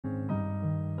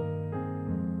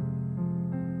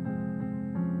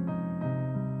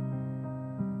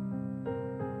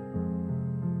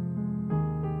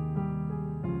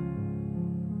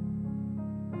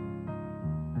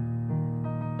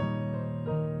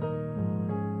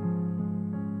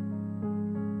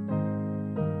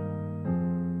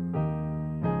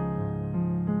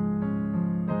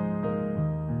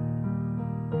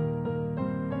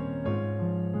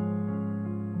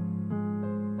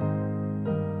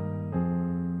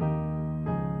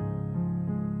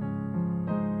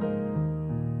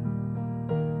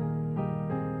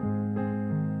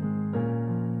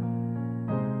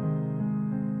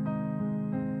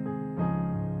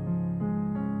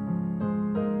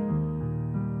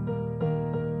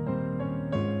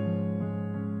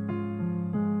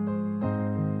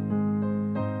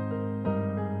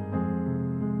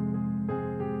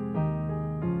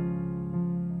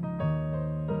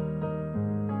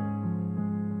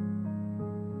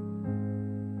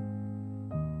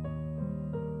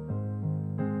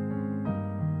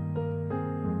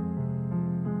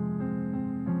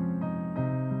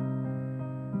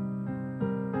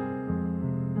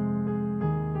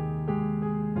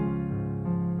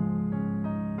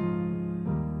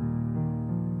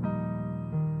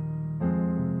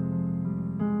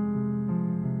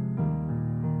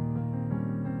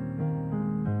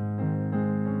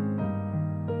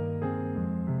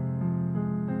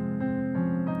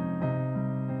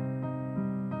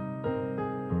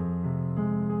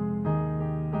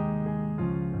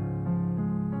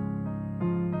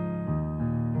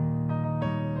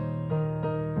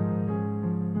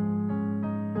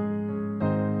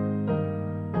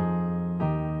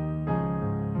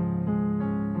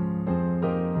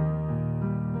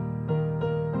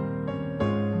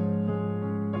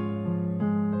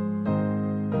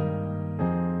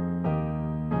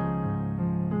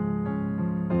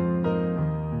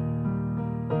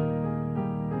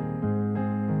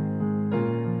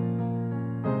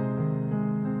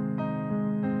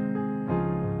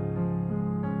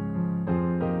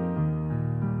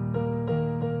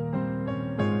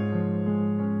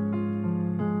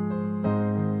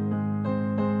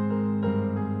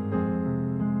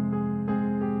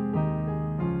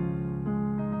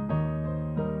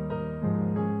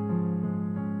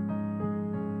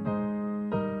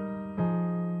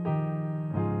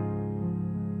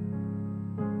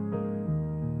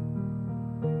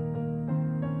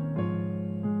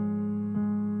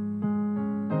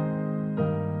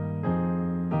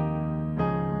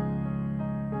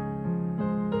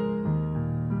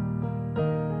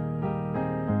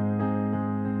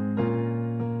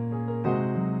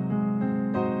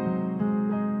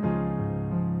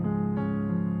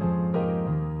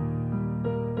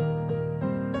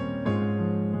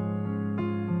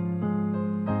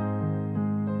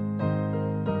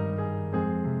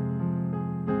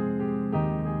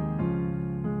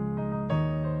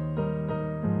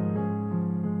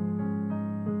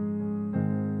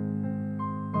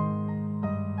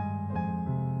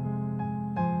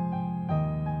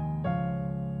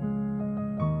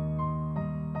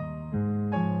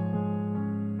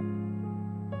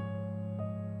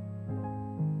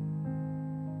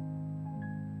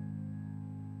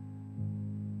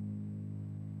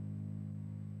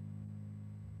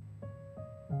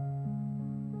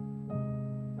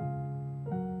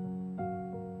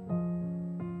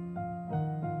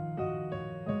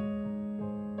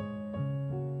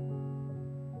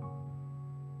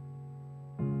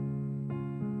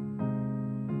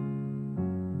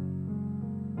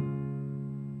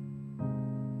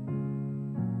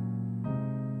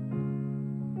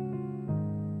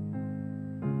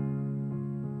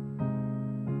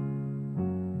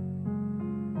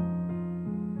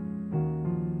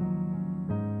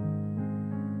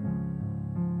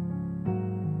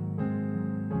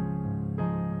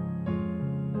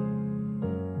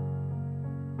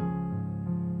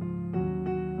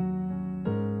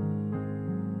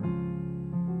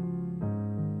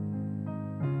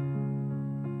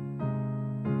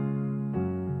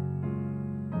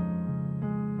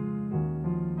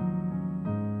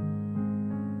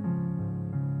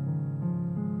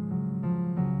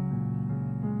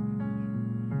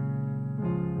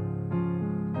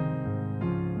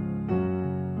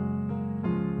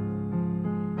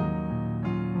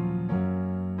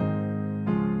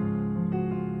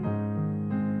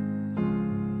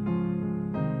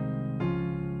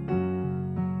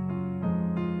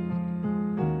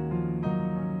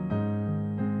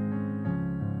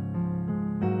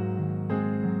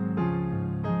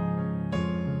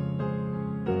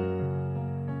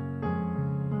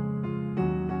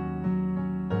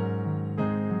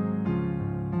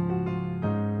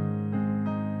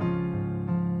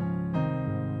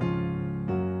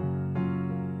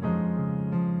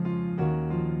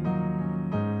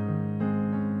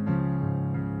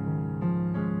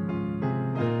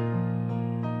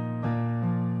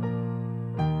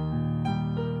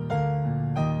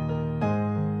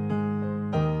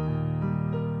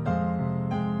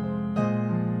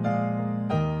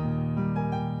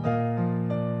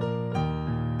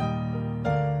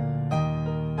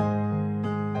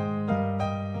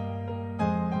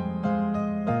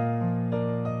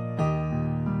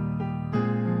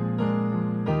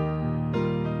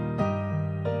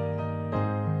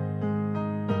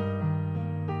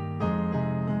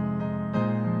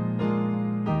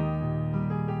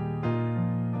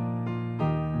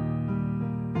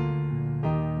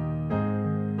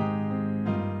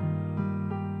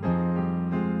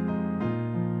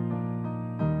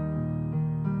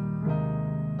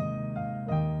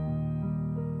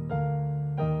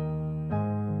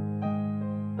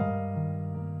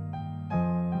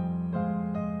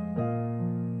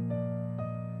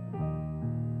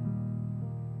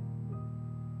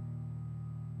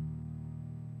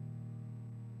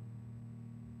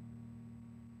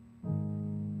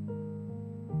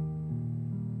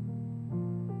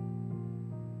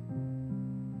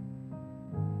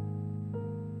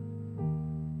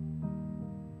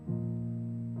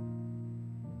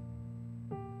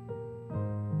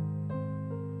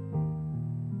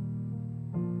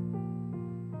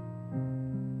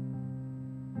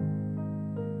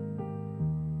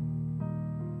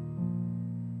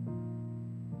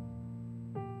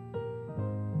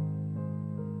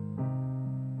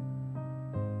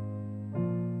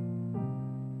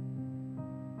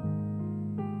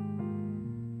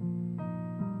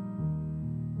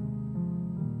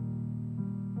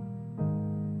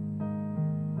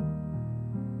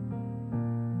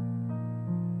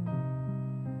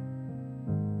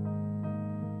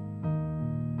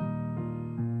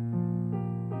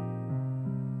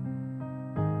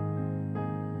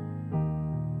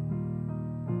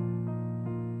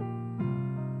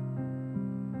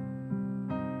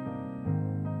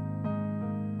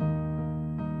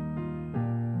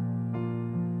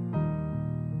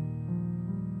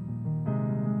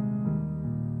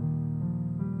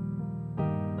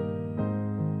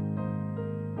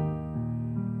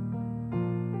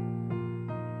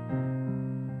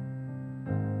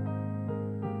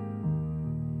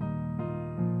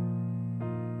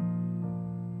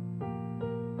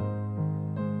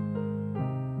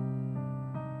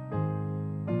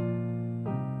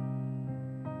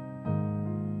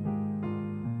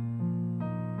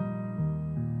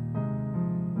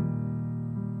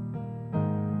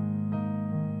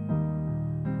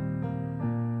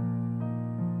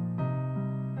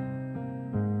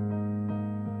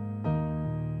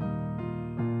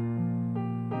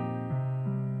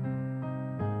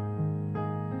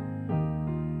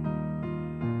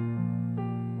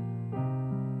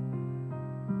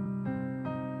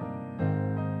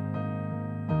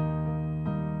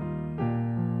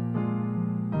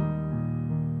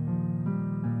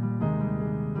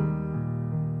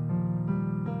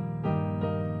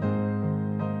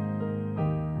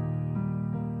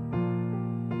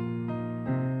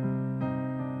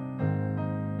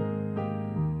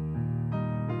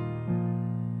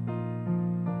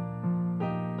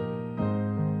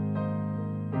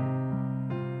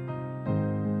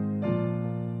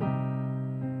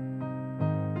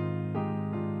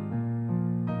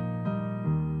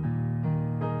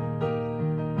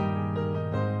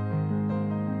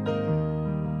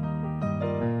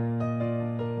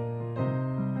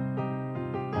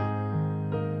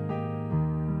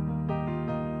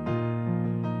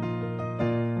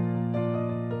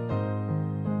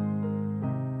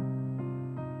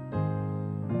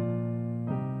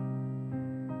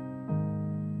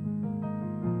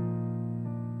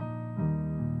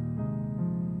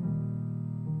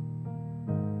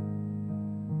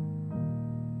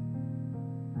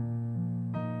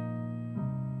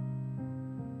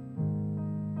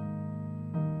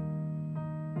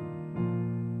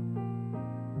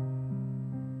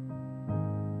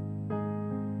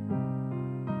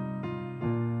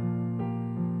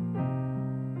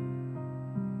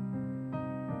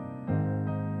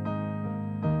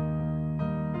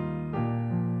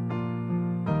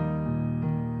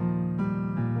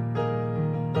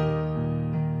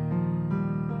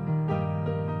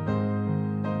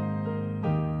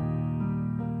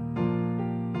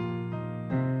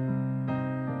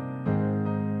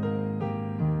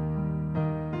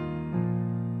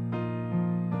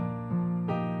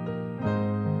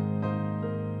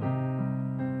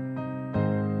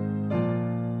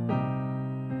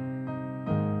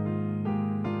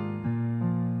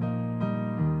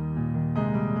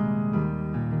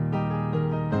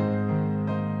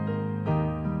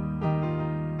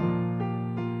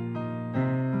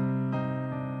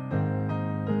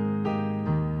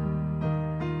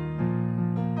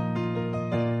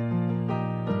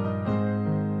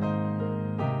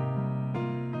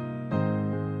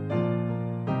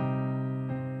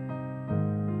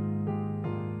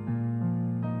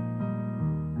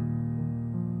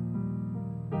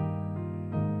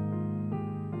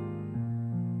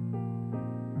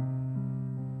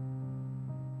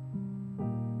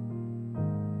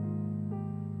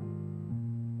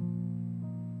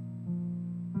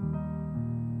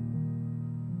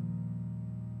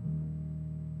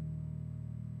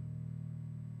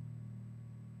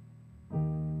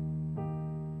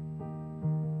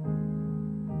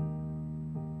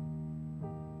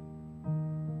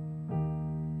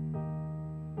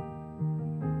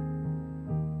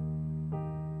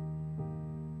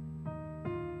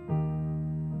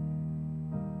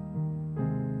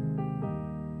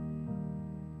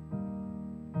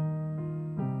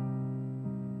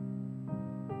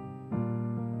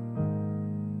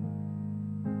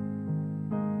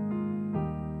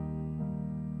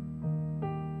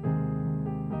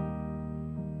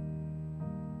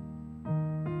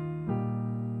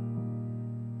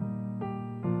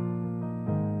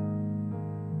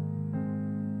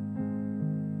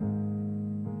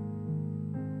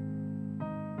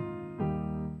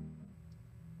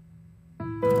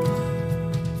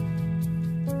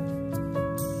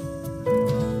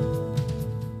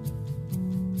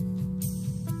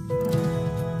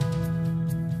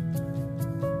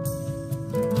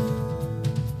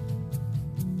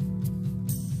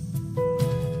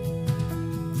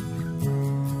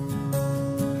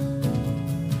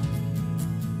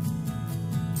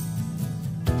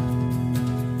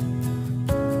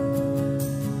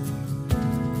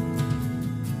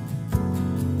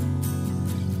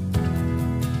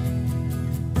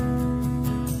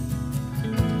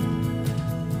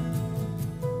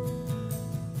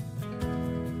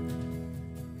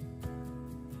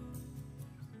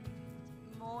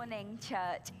morning,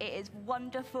 church. It is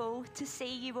wonderful to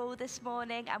see you all this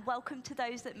morning, and welcome to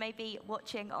those that may be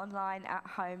watching online at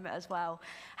home as well.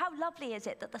 How lovely is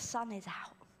it that the sun is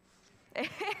out?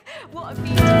 What a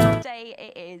beautiful day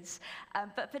it is.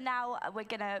 But for now, we're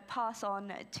going to pass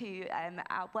on to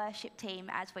our worship team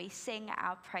as we sing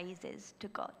our praises to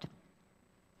God.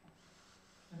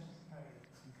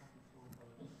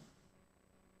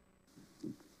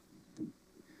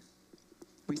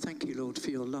 We thank you, Lord, for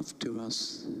your love to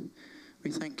us.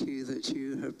 We thank you that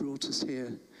you have brought us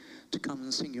here to come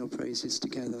and sing your praises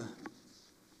together.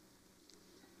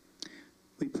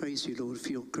 We praise you, Lord, for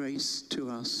your grace to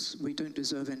us. We don't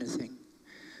deserve anything,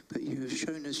 but you have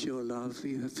shown us your love.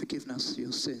 You have forgiven us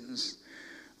your sins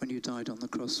when you died on the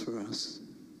cross for us.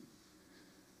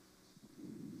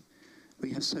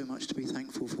 We have so much to be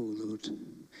thankful for, Lord.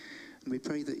 And we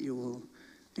pray that you will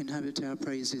inhabit our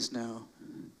praises now.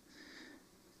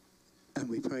 And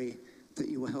we pray that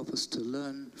you will help us to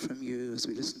learn from you as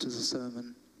we listen to the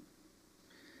sermon.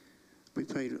 We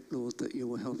pray, Lord, that you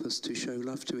will help us to show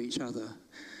love to each other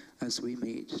as we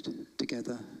meet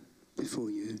together before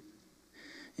you.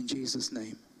 In Jesus'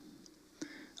 name,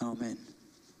 amen.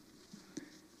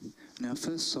 And our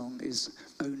first song is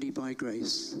Only by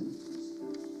Grace.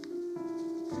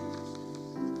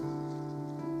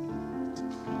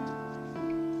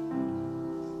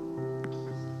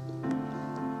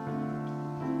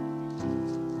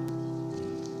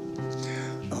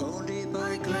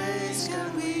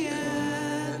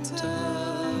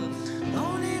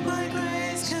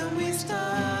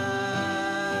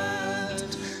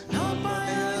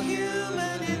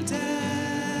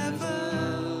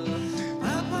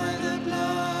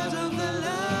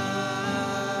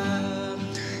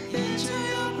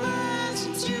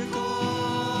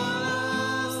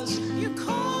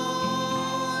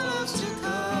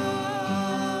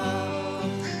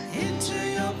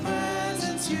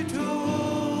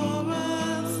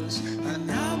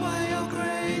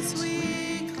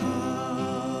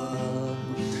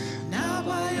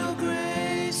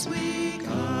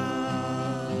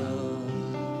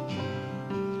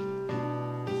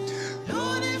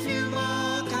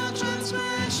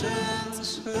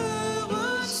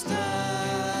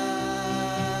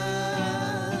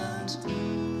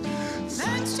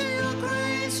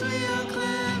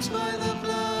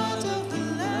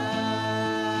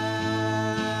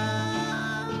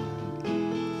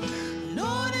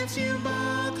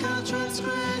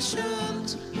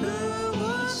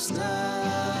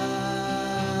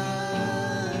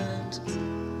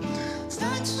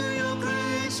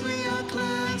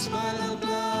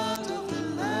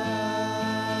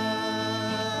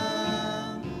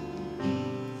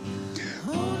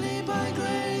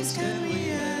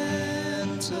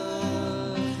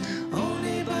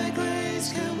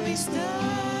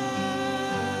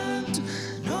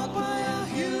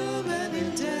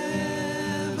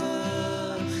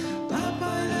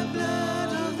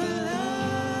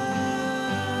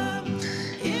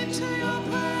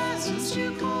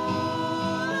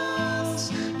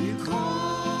 You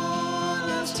call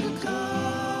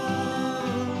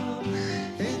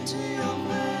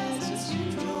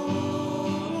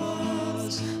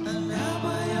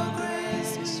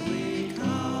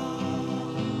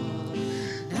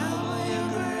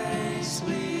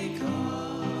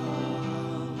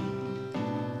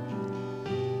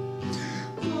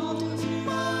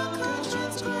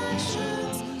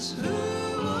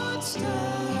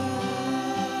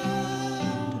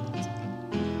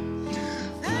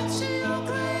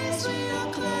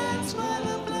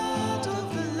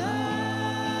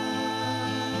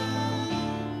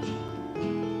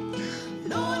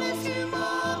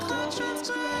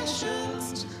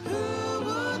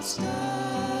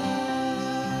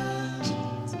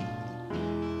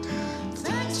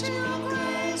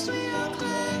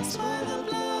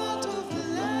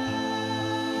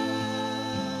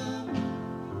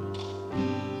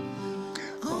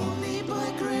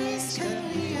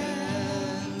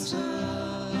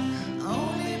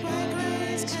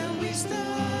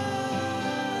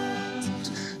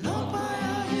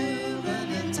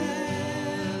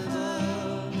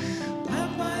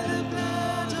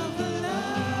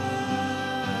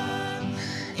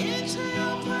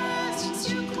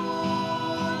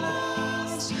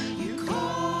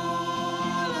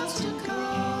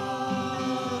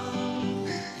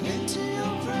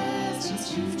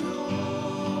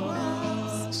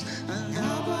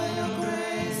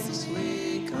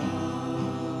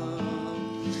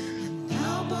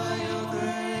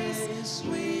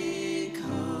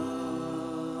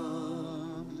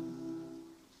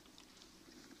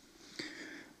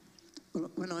Well,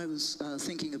 when I was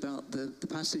thinking about the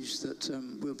passage that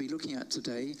we'll be looking at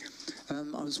today,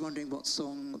 I was wondering what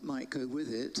song might go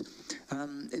with it.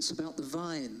 It's about the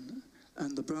vine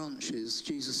and the branches.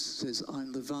 Jesus says,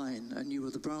 I'm the vine and you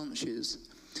are the branches.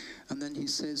 And then he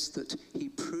says that he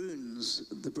prunes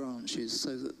the branches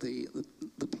so that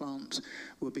the plant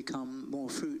will become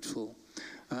more fruitful.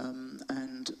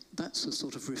 And that's a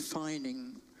sort of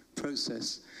refining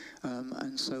process.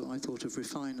 And so I thought of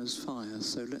Refiner's Fire.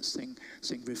 So let's sing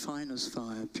Refiner's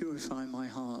Fire, Purify My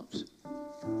Heart.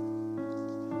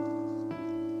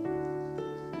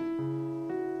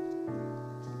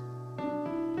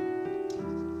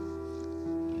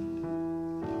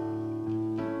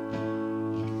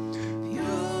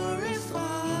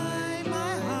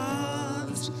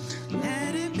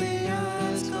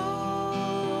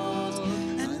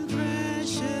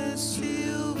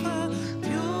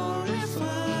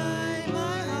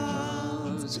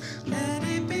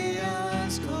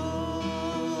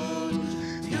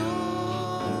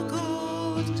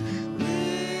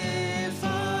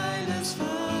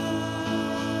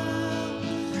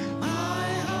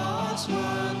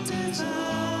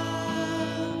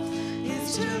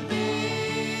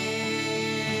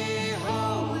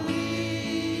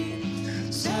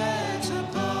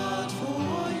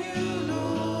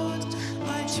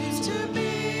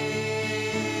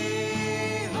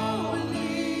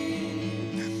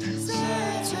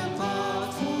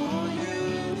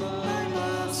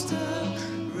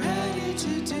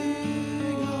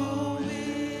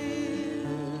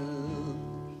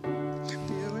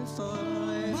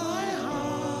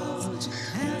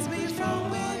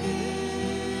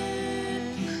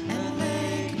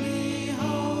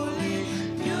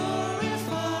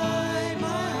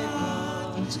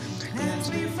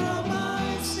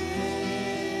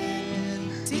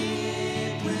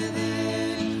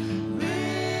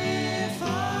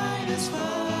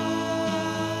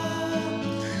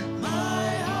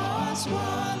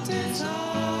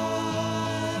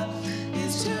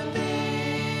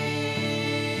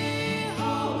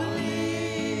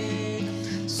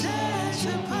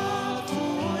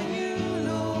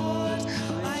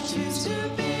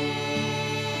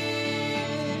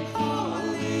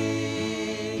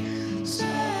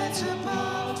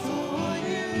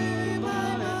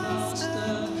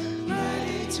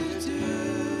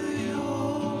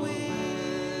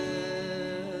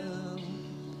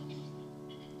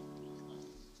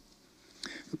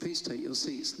 Please take your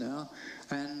seats now,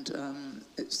 and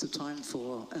it's the time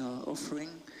for our offering,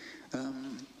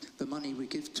 the money we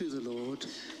give to the Lord,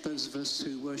 those of us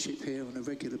who worship here on a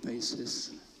regular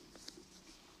basis.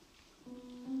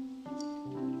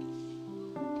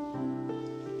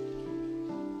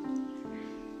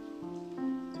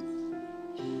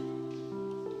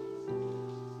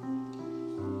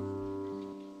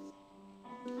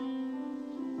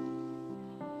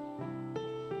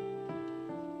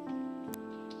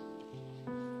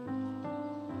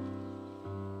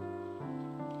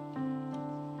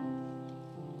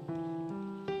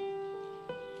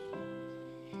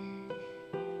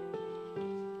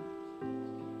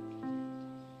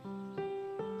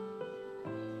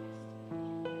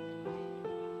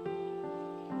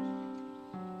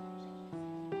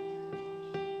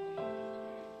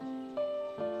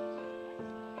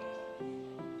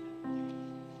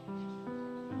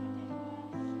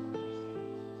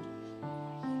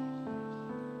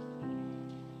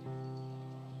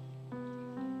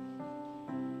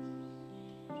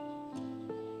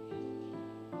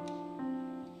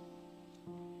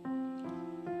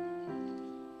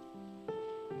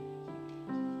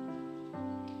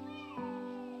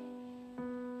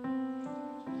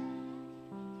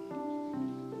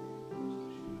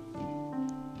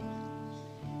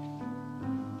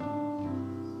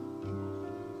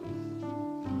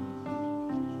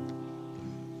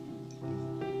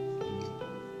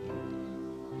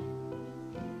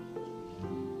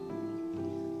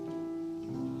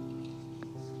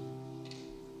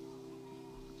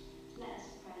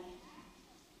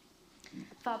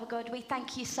 Father God, we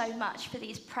thank you so much for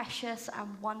these precious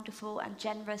and wonderful and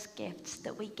generous gifts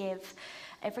that we give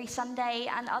every Sunday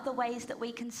and other ways that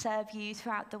we can serve you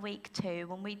throughout the week too.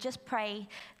 And we just pray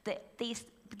that these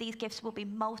gifts will be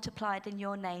multiplied in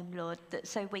your name, Lord, that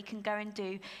so we can go and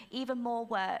do even more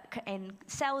work in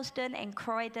Selsdon, in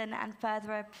Croydon and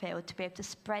further afield to be able to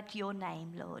spread your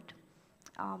name, Lord.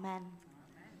 Amen.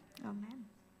 Amen. Amen.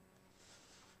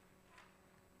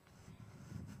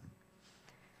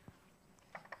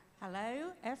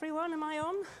 Hello, everyone. Am I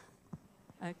on?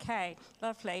 Okay,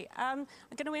 lovely. I'm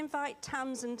going to invite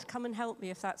Tamsin to come and help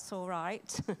me, if that's all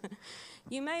right.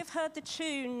 You may have heard the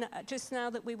tune just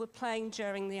now that we were playing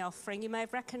during the offering. You may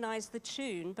have recognised the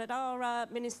tune, but our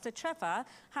Minister Trevor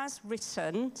has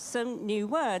written some new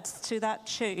words to that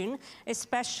tune,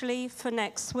 especially for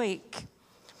next week.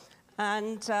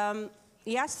 And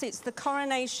yes, it's the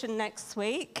coronation next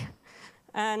week.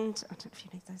 And I don't know if you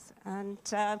need those.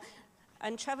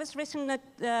 And Trevor's written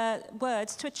the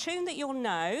words to a tune that you'll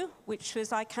know, which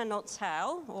was I Cannot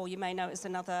Tell, or you may know it as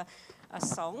another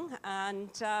song. And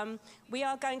we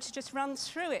are going to just run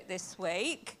through it this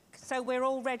week, so we're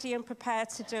all ready and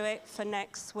prepared to do it for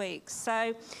next week.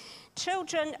 So,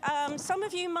 children, some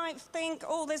of you might think,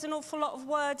 oh, there's an awful lot of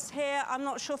words here. I'm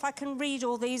not sure if I can read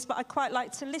all these, but I quite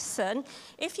like to listen.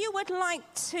 If you would like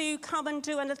to come and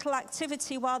do a little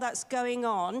activity while that's going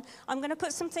on, I'm going to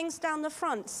put some things down the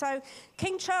front. So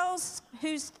King Charles,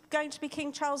 who's going to be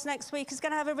King Charles next week, is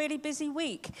going to have a really busy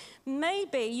week.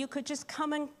 Maybe you could just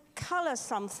come and colour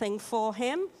something for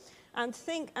him. And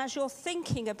think, as you're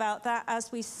thinking about that,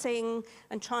 as we sing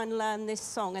and try and learn this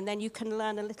song, and then you can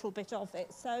learn a little bit of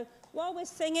it. So while we're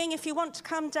singing, if you want to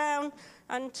come down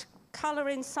and colour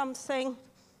in something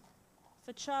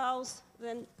for Charles,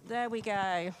 then there we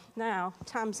go. Now,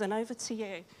 Tamsin, over to you.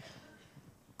 Are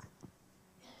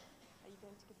you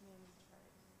going to give me a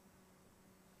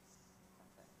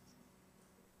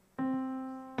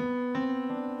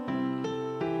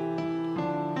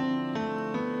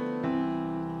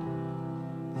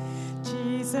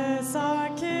Jesus our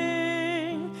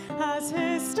King, as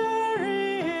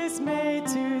history is made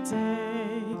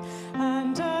today,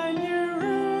 and a new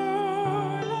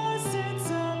ruler sits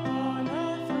upon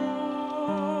a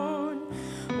throne.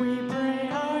 We pray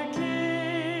our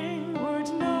King would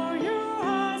know you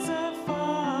as a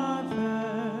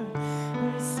father,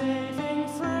 a saving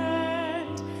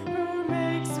friend who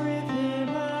makes with him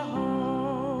a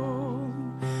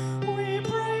home. We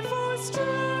pray for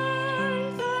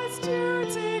strength as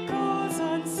duty calls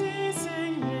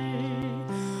unceasingly,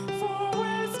 for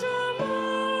wisdom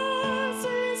as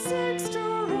he seeks to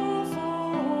rule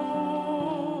for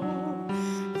all,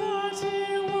 that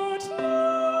he would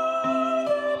know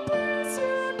the peace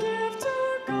you give to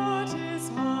God his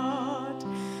heart,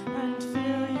 and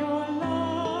feel your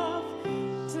love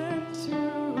turn to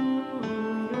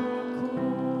your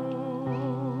call.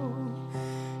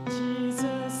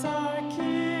 Jesus our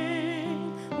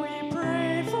King, we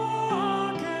pray for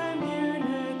our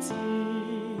community,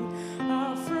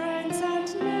 our friends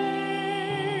and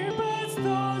neighbors,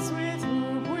 those with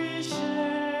whom we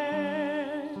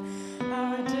share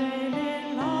our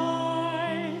daily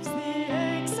lives, the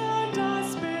aches and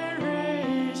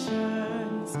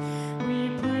aspirations. We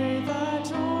pray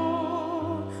that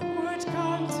all would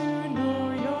come to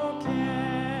know your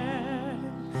care.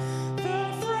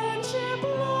 The friendship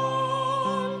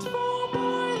longed for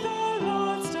by the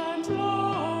lost and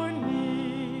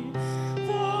lonely,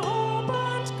 the hope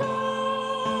and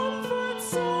comfort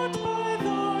sought by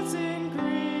those in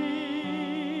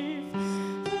grief,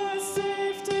 the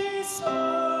safety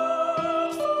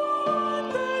sought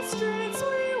for the streets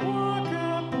we walk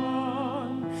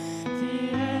upon,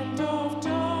 the end of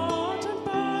doubt and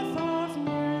birth of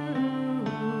new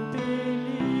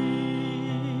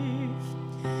belief.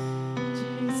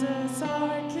 Jesus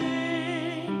our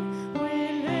King,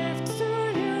 we lift to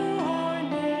you our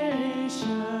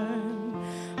nation,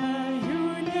 a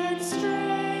union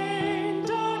strained,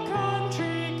 our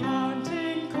country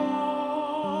counting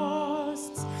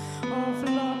costs of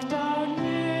lockdown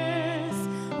years,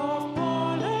 of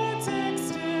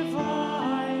politics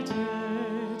divided,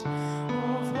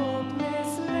 of hope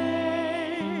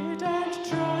mislaid and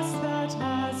trust that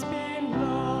has been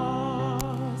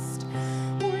lost.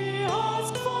 We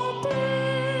ask for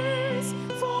peace,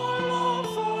 for love,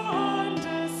 for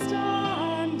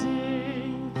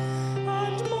understanding,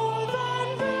 and more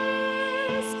than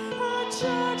this, a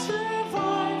church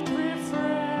revived,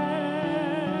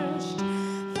 refreshed,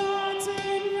 that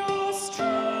in your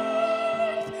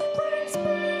strength brings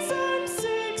peace and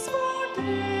seeks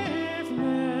forgiveness,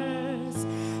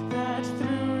 that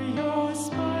through your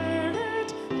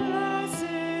Spirit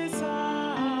blesses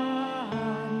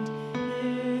and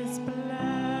is blessed.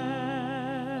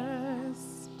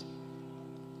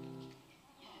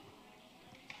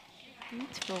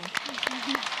 Beautiful.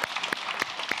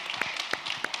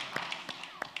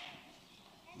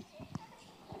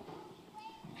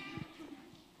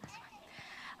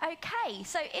 Okay,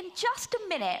 so in just a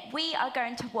minute, we are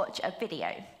going to watch a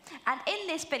video. And in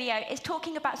this video, it's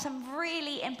talking about some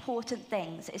really important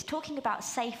things. It's talking about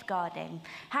safeguarding,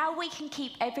 how we can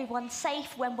keep everyone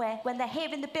safe when they're here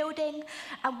in the building,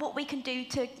 and what we can do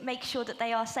to make sure that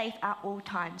they are safe at all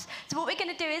times. So what we're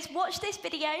going to do is watch this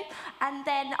video, and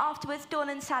then afterwards, Dawn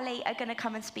and Sally are going to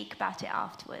come and speak about it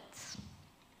afterwards.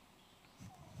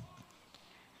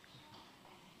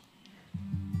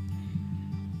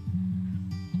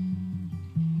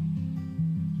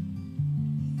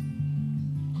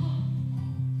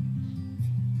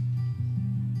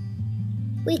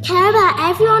 We care about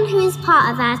everyone who is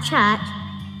part of our church.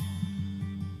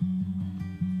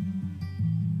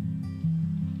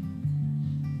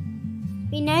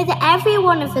 We know that every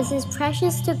one of us is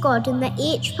precious to God and that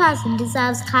each person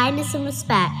deserves kindness and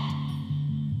respect.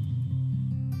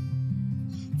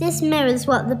 This mirrors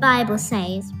what the Bible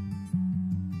says.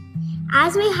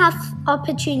 As we have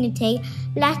opportunity,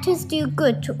 let us do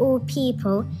good to all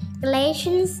people.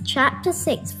 Galatians chapter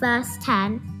 6, verse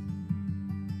 10.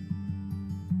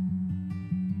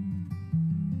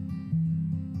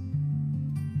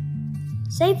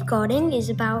 Safeguarding is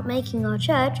about making our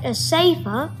church a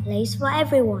safer place for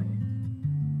everyone.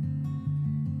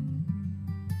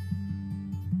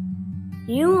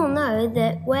 You all know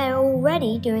that we're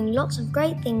already doing lots of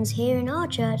great things here in our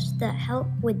church that help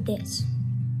with this.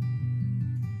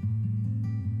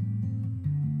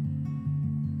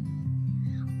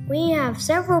 We have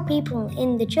several people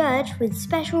in the church with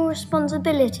special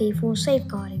responsibility for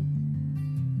safeguarding.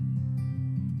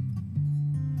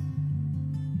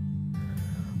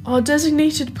 Our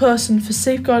designated person for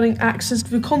safeguarding acts as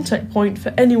the contact point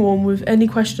for anyone with any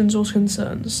questions or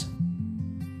concerns.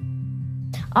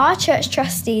 Our church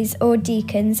trustees or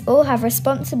deacons all have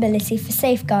responsibility for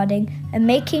safeguarding and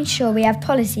making sure we have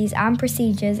policies and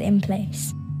procedures in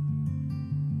place.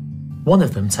 One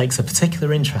of them takes a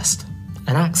particular interest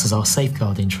and acts as our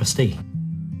safeguarding trustee.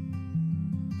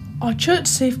 Our church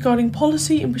safeguarding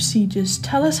policy and procedures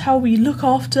tell us how we look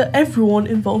after everyone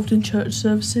involved in church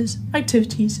services,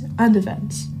 activities and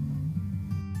events.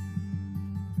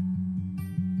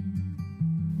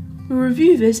 We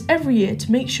review this every year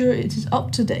to make sure it is up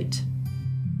to date.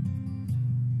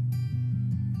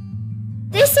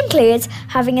 This includes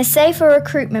having a safer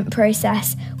recruitment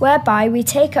process whereby we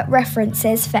take up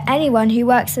references for anyone who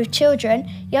works with children,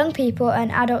 young people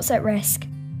and adults at risk.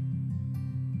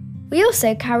 We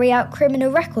also carry out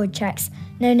criminal record checks,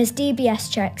 known as DBS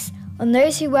checks, on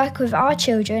those who work with our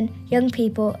children, young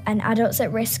people and adults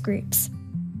at risk groups.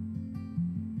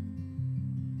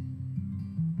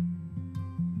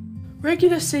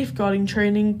 Regular safeguarding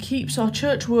training keeps our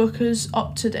church workers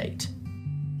up to date.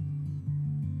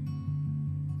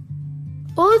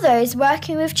 All those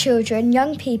working with children,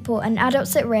 young people and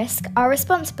adults at risk are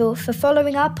responsible for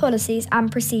following our policies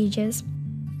and procedures.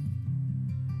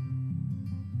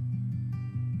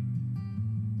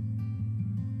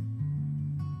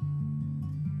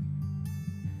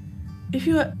 If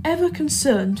you are ever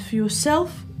concerned for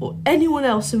yourself or anyone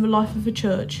else in the life of the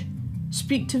church,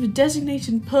 speak to the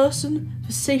designated person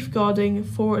for safeguarding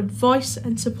for advice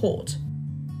and support.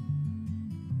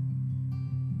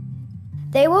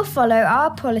 They will follow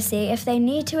our policy if they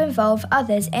need to involve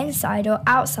others inside or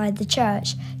outside the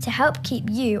church to help keep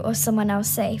you or someone else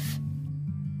safe.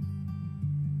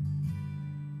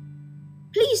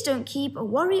 Please don't keep a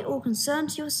worry or concern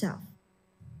to yourself.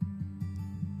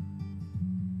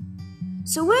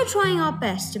 So we're trying our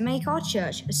best to make our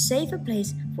church a safer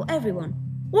place for everyone.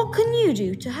 What can you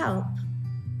do to help?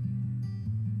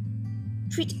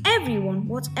 Treat everyone,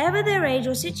 whatever their age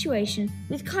or situation,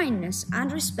 with kindness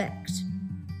and respect.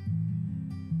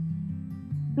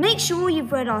 Make sure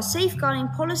you've read our safeguarding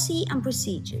policy and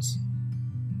procedures.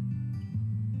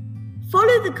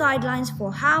 Follow the guidelines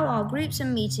for how our groups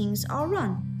and meetings are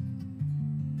run.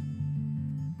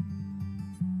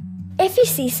 If you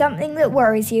see something that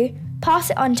worries you,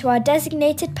 pass it on to our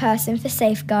designated person for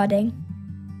safeguarding.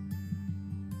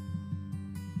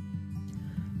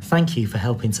 Thank you for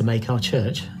helping to make our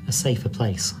church a safer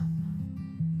place.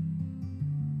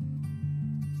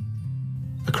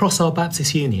 Across our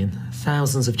Baptist Union,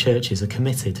 thousands of churches are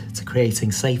committed to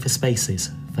creating safer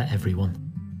spaces for everyone.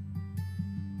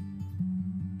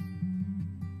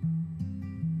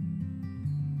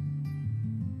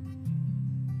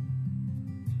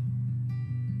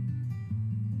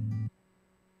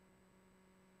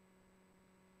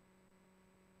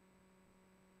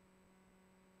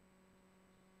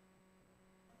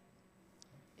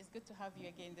 It's good to have you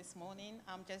again this morning.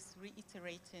 I'm just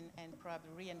reiterating and probably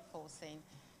reinforcing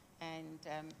and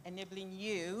enabling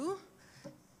you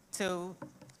to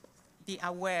be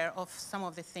aware of some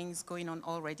of the things going on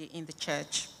already in the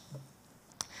church.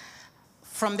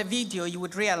 From the video, you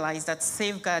would realize that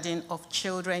safeguarding of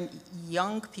children,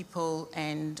 young people,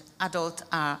 and adults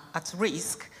are at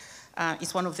risk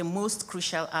is one of the most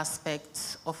crucial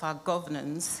aspects of our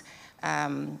governance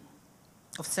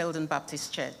of Selsdon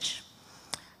Baptist Church.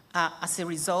 As a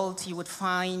result, you would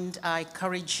find, I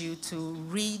encourage you to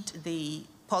read the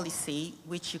policy,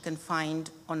 which you can find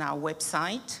on our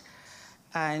website.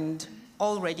 And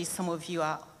already some of you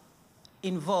are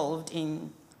involved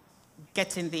in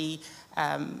getting the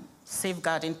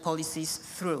safeguarding policies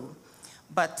through.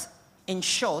 But in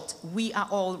short, we are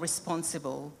all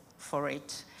responsible for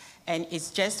it. And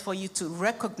it's just for you to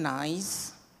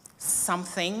recognize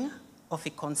something of a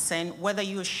concern, whether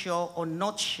you're sure or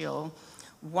not sure.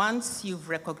 Once you've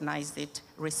recognized it,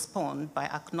 respond by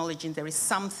acknowledging there is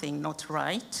something not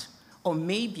right, or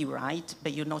may be right,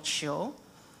 but you're not sure.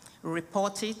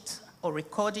 Report it or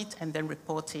record it and then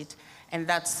report it. And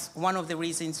that's one of the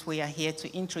reasons we are here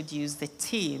to introduce the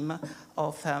team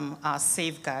of our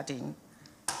safeguarding.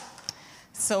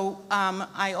 So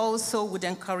I also would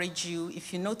encourage you,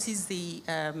 if you notice the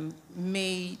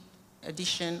May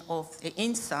edition of the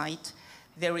Insight,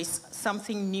 there is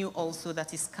something new also that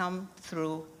has come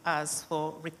through as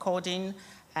for recording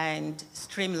and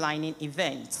streamlining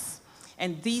events.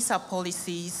 And these are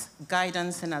policies,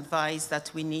 guidance, and advice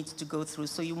that we need to go through.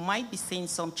 So you might be seeing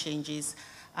some changes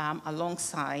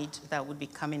alongside that would be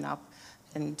coming up.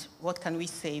 And what can we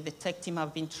say? The tech team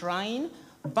have been trying,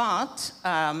 but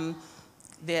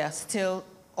there are still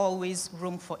always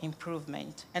room for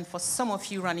improvement. And for some of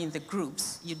you running the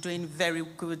groups, you're doing a very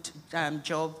good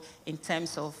job in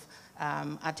terms of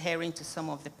adhering to some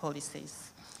of the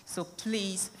policies. So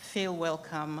please feel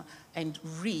welcome and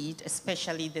read,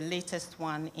 especially the latest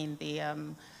one in the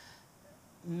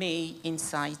May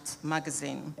Insight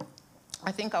magazine.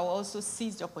 I think I'll also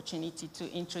seize the opportunity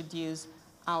to introduce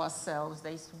ourselves.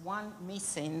 There is one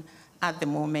missing at the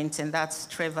moment, and that's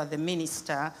Trevor, the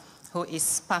minister, who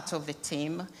is part of the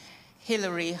team.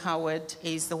 Hilary Howard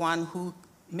is the one who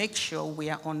makes sure we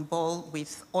are on board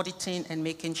with auditing and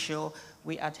making sure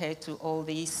we adhere to all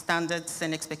the standards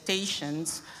and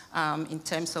expectations in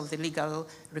terms of the legal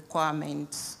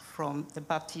requirements from the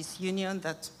Baptist Union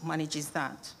that manages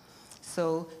that.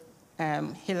 So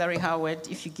Hilary Howard,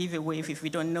 if you give a wave if we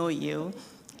don't know you.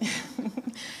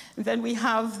 Then we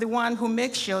have the one who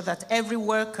makes sure that every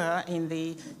worker in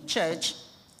the church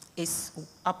is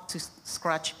up to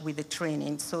scratch with the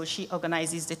training. So she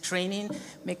organizes the training,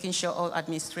 making sure all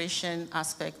administration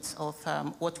aspects of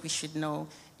what we should know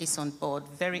is on board.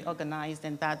 Very organized,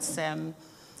 and that's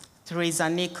Teresa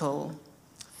Nicol.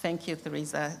 Thank you,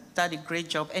 Teresa. Did a great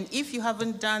job. And if you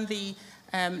haven't done the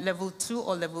level 2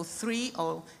 or level 3,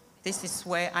 or this is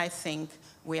where I think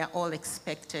we are all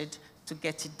expected to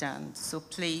get it done. So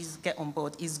please get on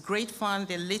board. It's great fun.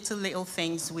 The little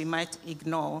things we might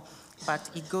ignore,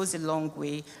 but it goes a long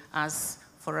way as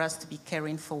for us to be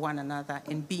caring for one another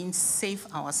and being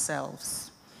safe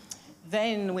ourselves.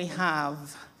 Then we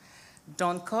have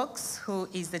Dawn Cox, who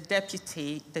is the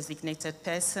deputy designated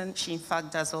person. She, in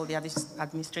fact, does all the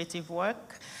administrative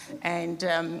work.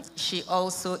 And she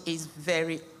also is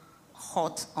very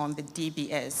hot on the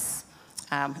DBS,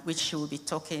 which she will be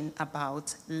talking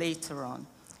about later on.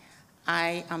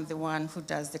 I am the one who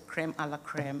does the creme a la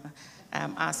creme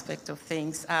aspect of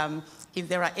things. If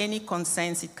there are any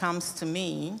concerns, it comes to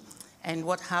me. And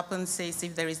what happens is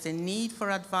if there is a need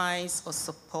for advice or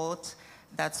support,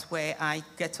 that's where I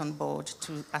get on board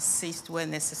to assist where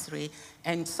necessary.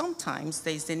 And sometimes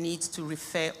there's the need to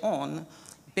refer on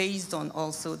based on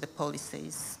also the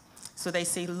policies. So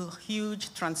there's a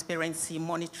huge transparency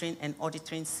monitoring and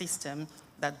auditing system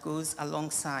that goes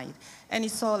alongside. And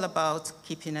it's all about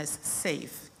keeping us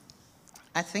safe.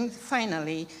 I think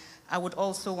finally, I would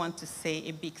also want to say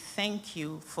a big thank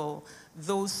you for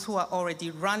those who are already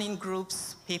running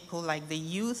groups, people like the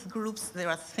youth groups. There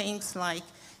are things like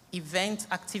event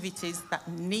activities that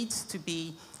needs to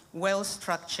be well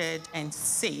structured and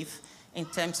safe in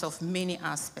terms of many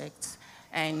aspects.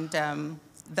 And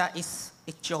that is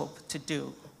a job to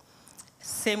do.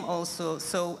 Same also,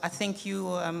 so I think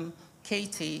you,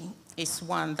 Katie, is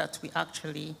one that we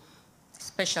actually,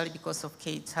 especially because of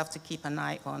Kate, have to keep an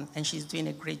eye on, and she's doing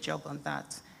a great job on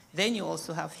that. Then you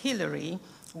also have Hilary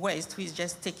West, who is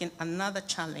just taking another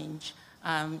challenge.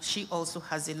 She also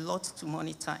has a lot to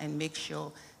monitor and make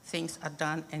sure things are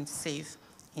done and safe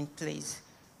in place.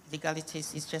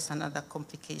 Legalities is just another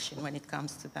complication when it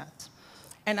comes to that.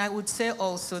 And I would say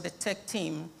also the tech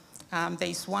team, there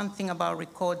is one thing about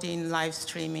recording, live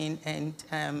streaming, and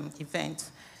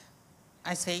events.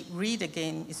 I say read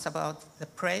again, it's about the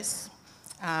press,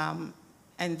 and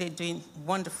they're doing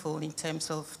wonderful in terms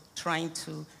of trying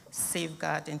to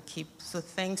safeguard and keep. So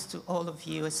thanks to all of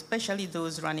you, especially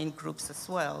those running groups as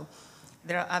well.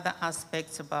 There are other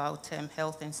aspects about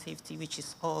health and safety, which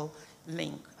is all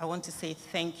linked. I want to say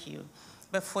thank you.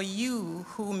 But for you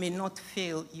who may not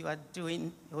feel you are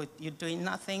doing, or you're doing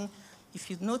nothing, if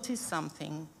you notice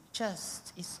something,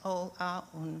 it's all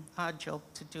our job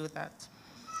to do that.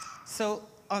 So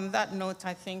on that note,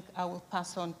 I think I will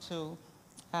pass on to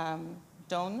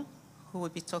Dawn, who will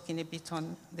be talking a bit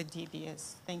on the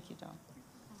DBS. Thank you, Dawn.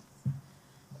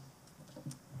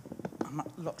 I'm a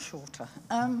lot shorter.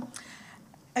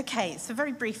 Okay, so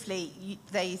very briefly,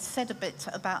 they said a bit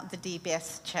about the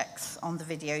DBS checks on the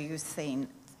video you've seen,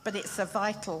 but it's a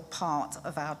vital part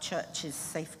of our church's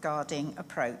safeguarding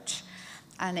approach.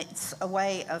 And it's a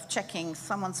way of checking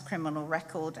someone's criminal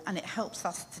record, and it helps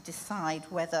us to decide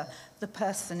whether the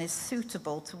person is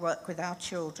suitable to work with our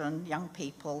children, young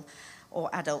people, or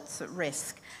adults at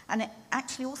risk. And it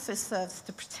actually also serves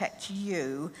to protect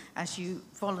you as you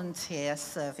volunteer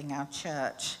serving our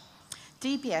church.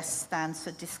 DBS stands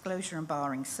for Disclosure and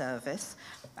Barring Service,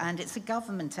 and it's a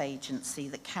government agency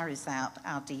that carries out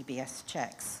our DBS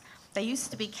checks. They used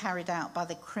to be carried out by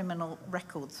the Criminal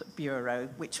Records Bureau,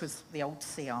 which was the old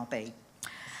CRB.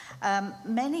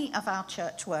 Many of our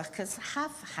church workers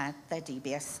have had their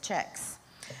DBS checks.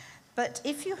 But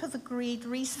if you have agreed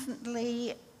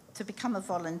recently to become a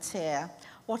volunteer,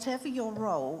 whatever your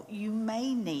role, you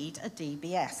may need a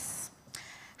DBS.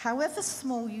 However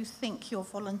small you think your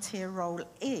volunteer role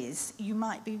is, you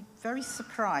might be very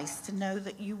surprised to know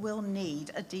that you will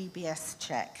need a DBS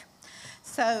check.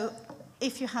 So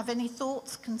if you have any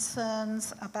thoughts,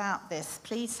 concerns about this,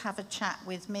 please have a chat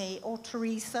with me or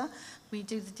Teresa. We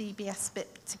do the DBS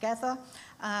bit together,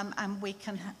 and we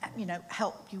can,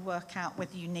 help you work out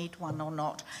whether you need one or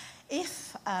not.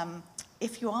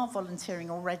 If you are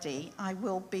volunteering already, I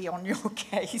will be on your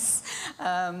case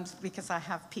because I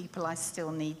have people I still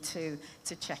need to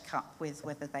check up with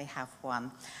whether they have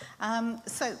one.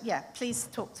 So yeah, please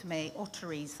talk to me or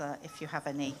Teresa if you have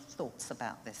any thoughts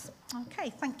about this.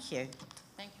 Okay, thank you.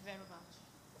 Thank you very much.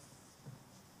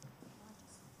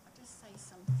 I'll just say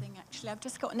something, actually. I've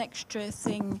just got an extra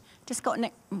thing.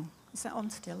 Is that on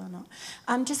still or not?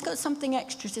 Just got something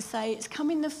extra to say. It's come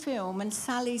in the film, and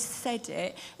Sally said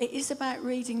it. It is about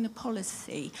reading the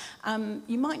policy.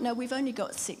 You might know we've only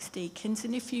got 6 deacons,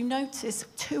 and if you notice,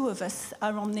 2 of us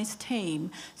are on this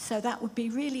team. So that would be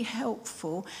really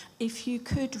helpful if you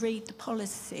could read the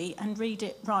policy and read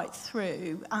it right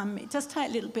through. It does take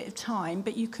a little bit of time,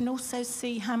 but you can also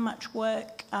see how much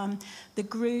work the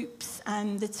groups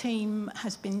and the team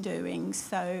has been doing.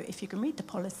 So if you can read the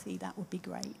policy, that would be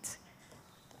great.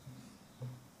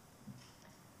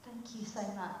 Thank you so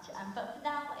much. But for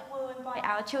now, we'll invite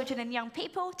our children and young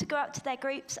people to go out to their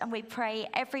groups, and we pray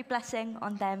every blessing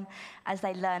on them as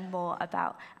they learn more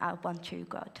about our one true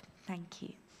God. Thank you.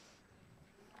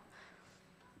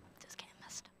 Just getting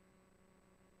messed up.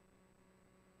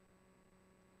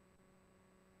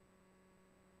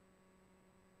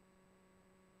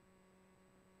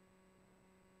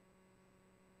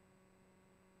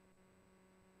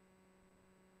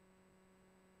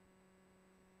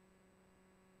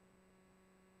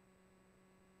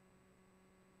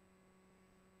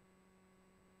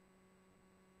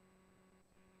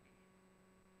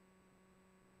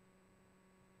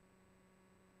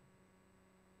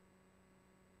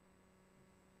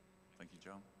 Thank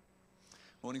you, John.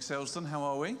 Morning, Selsdon. How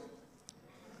are we?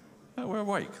 Oh, we're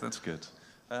awake. That's good.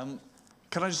 Can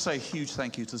I just say a huge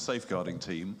thank you to the safeguarding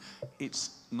team.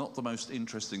 It's not the most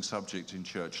interesting subject in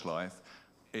church life.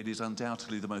 It is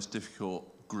undoubtedly the most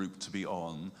difficult group to be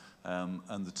on,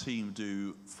 and the team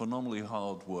do phenomenally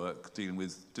hard work dealing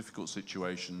with difficult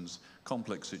situations,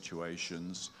 complex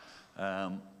situations,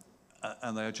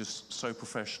 and they are just so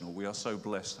professional. We are so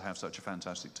blessed to have such a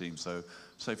fantastic team. So,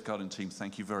 safeguarding team,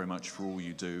 thank you very much for all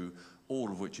you do, all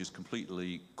of which is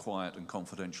completely quiet and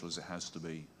confidential as it has to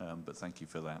be, but thank you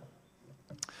for that.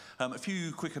 A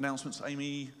few quick announcements.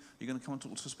 Amy, you're going to come and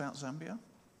talk to us about Zambia?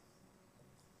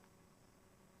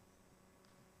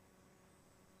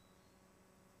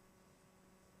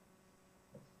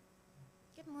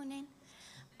 Good morning.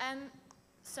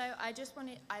 So I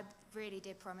really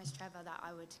did promise Trevor that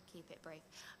I would keep it brief.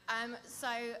 So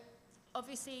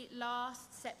obviously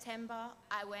last September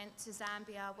I went to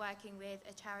Zambia working with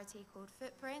a charity called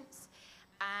Footprints,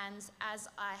 and as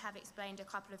I have explained a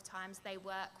couple of times, they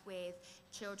work with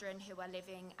children who are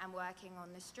living and working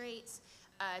on the streets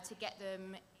to get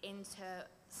them into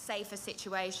safer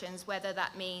situations, whether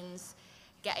that means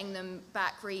getting them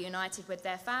back reunited with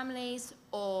their families,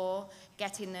 or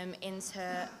getting them into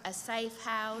a safe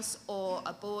house or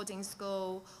a boarding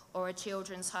school or a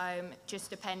children's home, just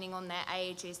depending on their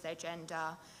ages, their gender,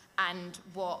 and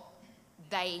what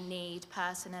they need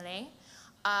personally.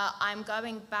 I'm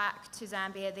going back to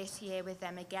Zambia this year with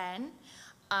them again,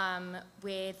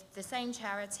 with the same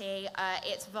charity.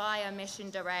 It's via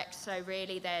Mission Direct, so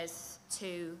really there's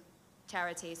two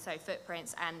charities, so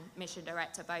Footprints and Mission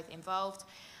Direct are both involved.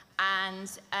 And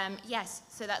yes,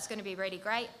 so that's going to be really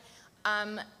great.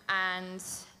 And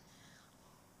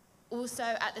also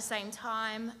at the same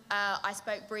time, I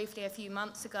spoke briefly a few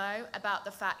months ago about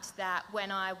the fact that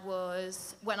when I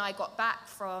got back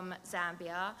from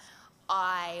Zambia,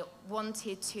 I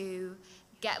wanted to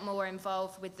get more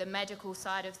involved with the medical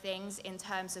side of things in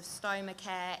terms of stoma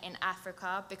care in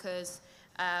Africa, because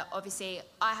obviously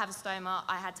I have a stoma,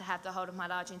 I had to have the whole of my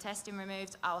large intestine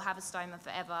removed, I'll have a stoma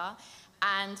forever.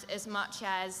 And as much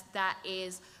as that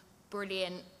is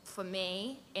brilliant for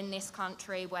me in this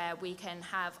country where we can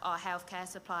have our healthcare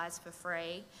supplies for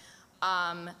free,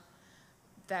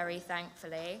 very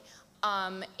thankfully,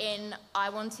 I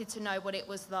wanted to know what it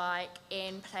was like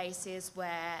in places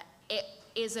where it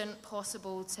isn't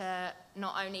possible to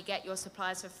not only get your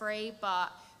supplies for free, but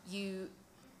you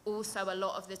also a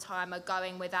lot of the time are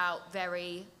going without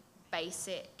very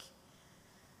basic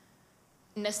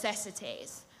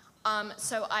necessities.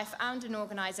 So I found an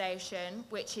organisation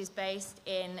which is based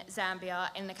in Zambia,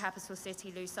 in the capital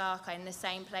city, Lusaka, in the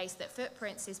same place that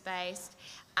Footprints is based,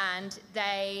 and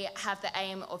they have the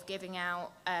aim of giving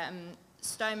out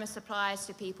stoma supplies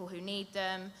to people who need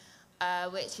them,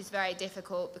 which is very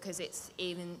difficult because it's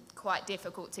even quite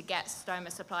difficult to get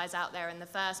stoma supplies out there in the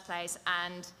first place,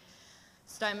 and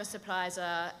stoma supplies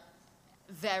are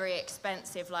very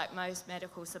expensive, like most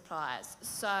medical supplies.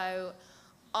 So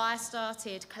I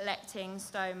started collecting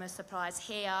stoma supplies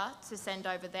here to send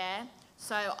over there.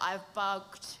 So I've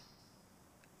bugged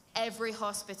every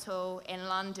hospital in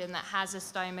London that has a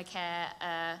stoma care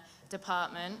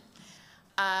department.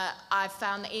 I've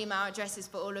found the email addresses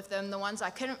for all of them. The ones I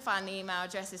couldn't find the email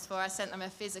addresses for, I sent them a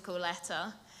physical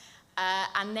letter.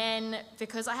 And then,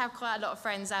 because I have quite a lot of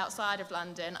friends outside of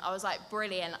London, I was like,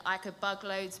 brilliant, I could bug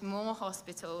loads more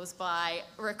hospitals by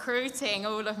recruiting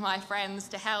all of my friends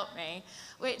to help me,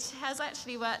 which has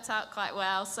actually worked out quite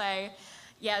well. So,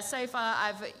 yeah, so far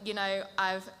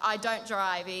I don't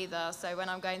drive either, so when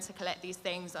I'm going to collect these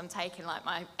things, I'm taking like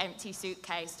my empty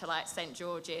suitcase to like St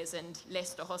George's and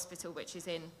Lister Hospital, which is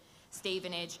in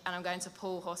Stevenage, and I'm going to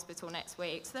Poole Hospital next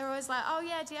week. So they're always like, oh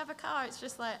yeah, do you have a car? It's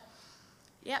just like,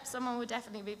 yep, someone will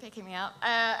definitely be picking me up.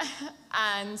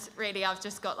 And really, I've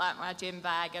just got like my gym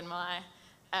bag and my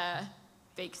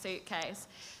big suitcase.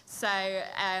 So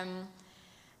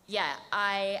yeah,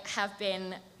 I have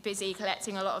been busy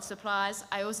collecting a lot of supplies.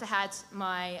 I also had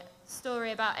my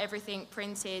story about everything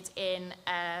printed in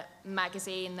a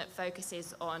magazine that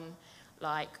focuses on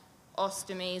like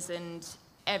ostomies and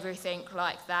everything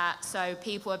like that. So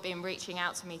people have been reaching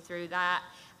out to me through that,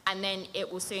 and then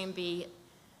it will soon be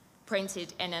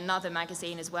printed in another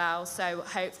magazine as well, so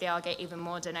hopefully I'll get even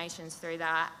more donations through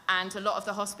that. And a lot of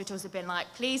the hospitals have been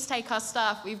like, please take our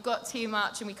stuff, we've got too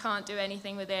much and we can't do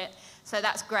anything with it. So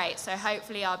that's great, so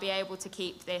hopefully I'll be able to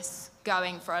keep this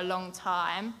going for a long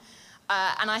time.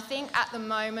 And I think at the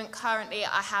moment, currently,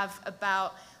 I have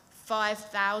about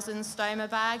 5,000 stoma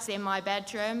bags in my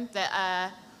bedroom that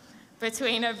are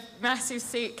between a massive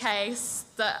suitcase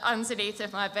that underneath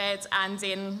of my bed and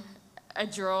in a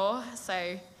drawer,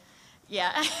 so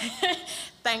yeah,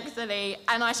 thankfully.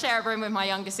 And I share a room with my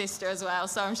younger sister as well,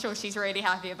 so I'm sure she's really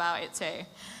happy about it too.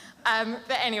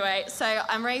 But anyway, so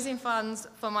I'm raising funds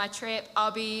for my trip. I'll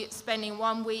be spending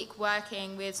 1 week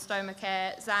working with Stoma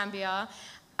Care Zambia,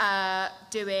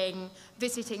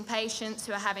 visiting patients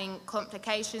who are having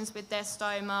complications with their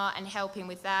stoma and helping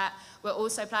with that. We're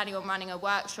also planning on running a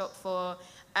workshop for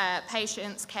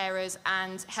patients, carers,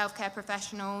 and healthcare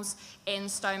professionals in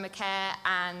stoma care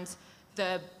and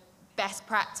the best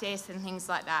practice and things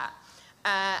like that.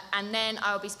 And then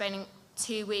I'll be spending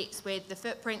 2 weeks with the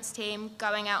Footprints team,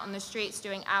 going out on the streets,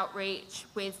 doing outreach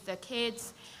with the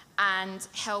kids and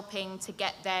helping to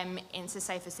get them into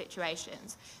safer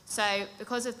situations. So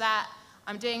because of that,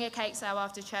 I'm doing a cake sale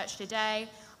after church today.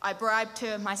 I bribed 2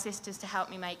 of my sisters to help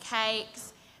me make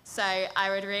cakes, so I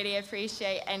would really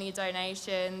appreciate any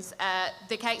donations.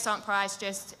 The cakes aren't priced,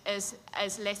 just as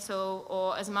little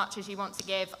or as much as you want to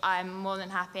give. I'm more than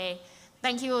happy.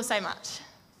 Thank you all so much.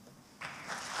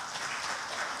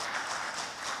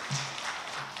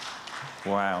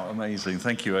 Wow, amazing.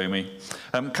 Thank you, Amy.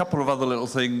 A couple of other little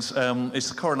things. It's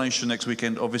the coronation next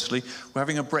weekend, obviously. We're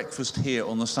having a breakfast here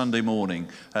on the Sunday morning.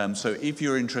 So if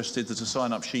you're interested, there's a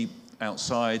sign-up sheet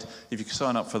outside. If you can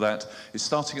sign up for that. It's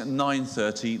starting at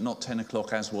 9:30, not 10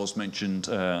 o'clock, as was mentioned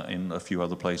in a few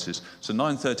other places. So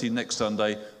 9:30 next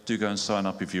Sunday. Do go and sign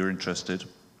up if you're interested.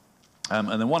 And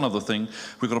then one other thing,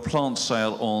 we've got a plant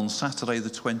sale on Saturday the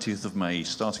 20th of May,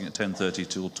 starting at 10:30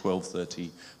 till 12:30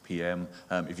 p.m.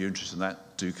 If you're interested in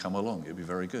that, do come along. It'll be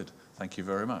very good. Thank you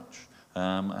very much.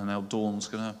 And now Dawn's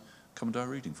going to come and do our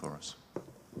reading for us.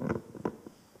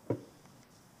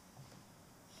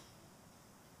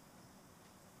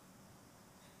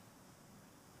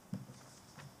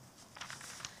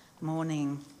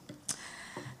 Morning.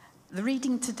 The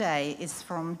reading today is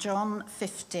from John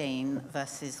 15,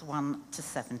 verses 1 to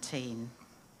 17.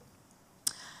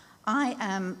 I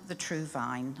am the true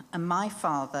vine, and my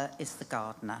Father is the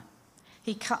gardener.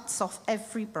 He cuts off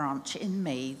every branch in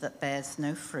me that bears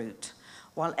no fruit,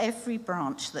 while every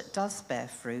branch that does bear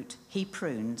fruit, he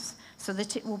prunes, so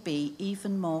that it will be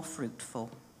even more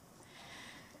fruitful.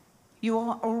 You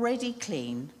are already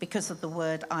clean because of the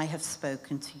word I have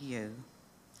spoken to you.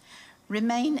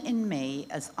 Remain in me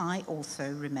as I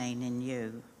also remain in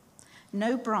you.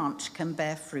 No branch can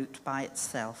bear fruit by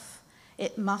itself.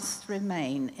 It must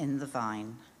remain in the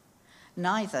vine.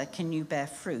 Neither can you bear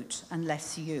fruit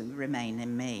unless you remain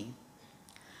in me.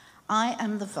 I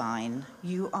am the vine,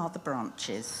 you are the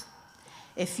branches.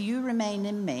 If you remain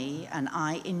in me and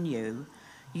I in you,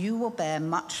 you will bear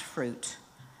much fruit.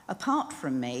 Apart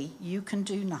from me, you can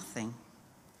do nothing.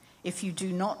 If you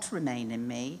do not remain in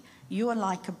me, you are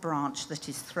like a branch that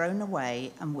is thrown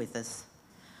away and withers.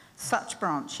 Such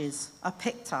branches are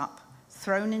picked up,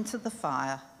 thrown into the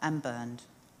fire, and burned.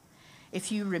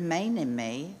 If you remain in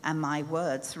me, and my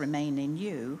words remain in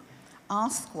you,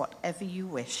 ask whatever you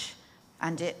wish,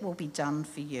 and it will be done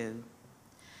for you.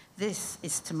 This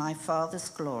is to my Father's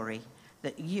glory,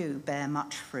 that you bear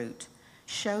much fruit,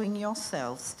 showing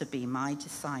yourselves to be my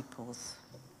disciples.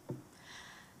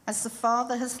 As the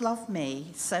Father has loved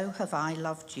me, so have I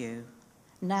loved you.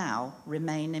 Now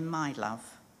remain in my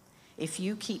love. If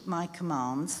you keep my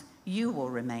commands, you will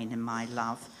remain in my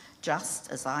love,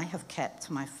 just as I have kept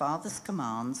my Father's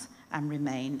commands and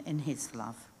remain in his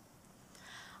love.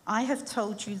 I have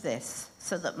told you this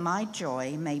so that my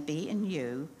joy may be in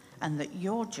you and that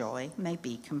your joy may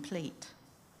be complete.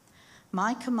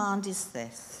 My command is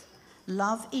this: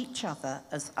 love each other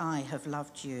as I have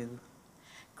loved you.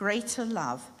 Greater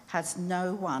love has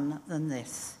no one than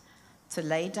this, to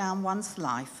lay down one's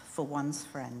life for one's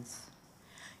friends.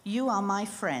 You are my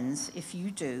friends if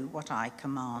you do what I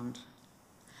command.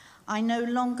 I no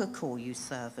longer call you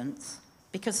servants,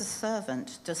 because a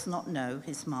servant does not know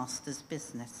his master's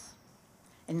business.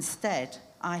 Instead,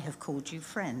 I have called you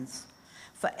friends,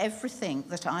 for everything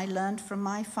that I learned from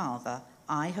my Father,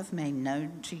 I have made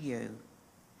known to you.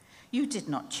 You did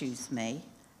not choose me,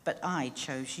 but I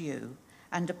chose you,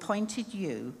 and appointed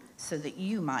you so that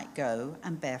you might go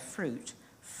and bear fruit,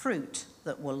 fruit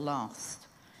that will last.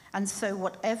 And so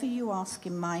whatever you ask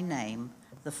in my name,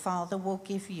 the Father will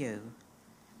give you.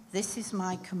 This is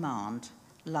my command: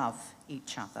 love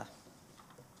each other.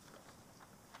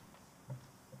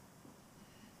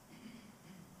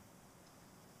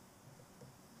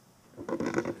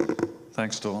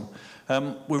 Thanks, Dawn.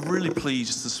 We're really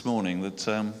pleased this morning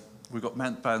that we've got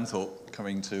Matt Banthorpe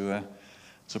coming to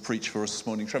preach for us this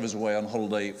morning. Trevor's away on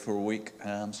holiday for a week.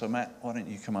 So Matt, why don't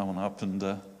you come on up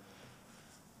and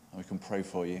we can pray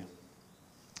for you.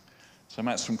 So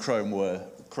Matt's from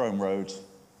Croham Road.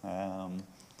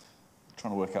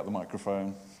 Trying to work out the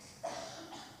microphone.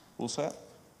 All set?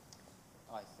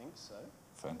 I think so.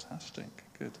 Fantastic,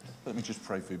 good. Let me just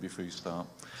pray for you before you start.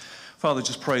 Father,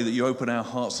 just pray that you open our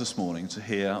hearts this morning to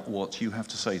hear what you have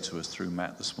to say to us through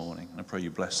Matt this morning. And I pray you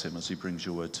bless him as he brings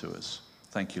your word to us.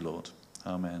 Thank you, Lord.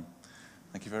 Amen.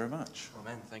 Thank you very much.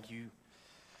 Amen. Thank you.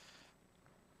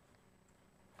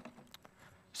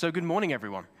 So good morning,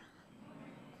 everyone.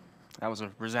 That was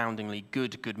a resoundingly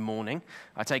good morning.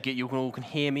 I take it you all can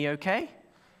hear me okay?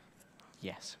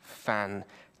 Yes,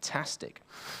 fantastic.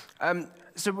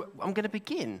 So I'm going to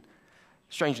begin,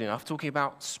 strangely enough, talking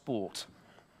about sport.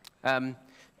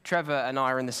 Trevor and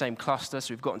I are in the same cluster,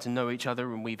 so we've gotten to know each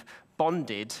other and we've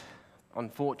bonded,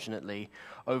 unfortunately,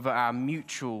 over our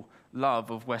mutual love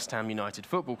of West Ham United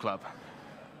Football Club.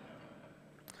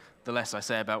 The less I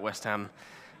say about West Ham,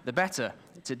 the better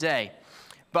today.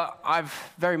 But I've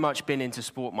very much been into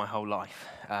sport my whole life.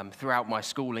 Throughout my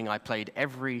schooling, I played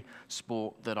every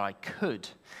sport that I could.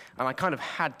 And I kind of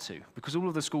had to, because all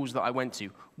of the schools that I went to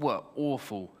were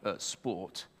awful at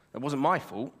sport. It wasn't my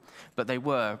fault, but they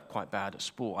were quite bad at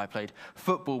sport. I played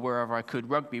football wherever I could,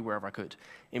 rugby wherever I could.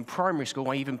 In primary school,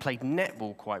 I even played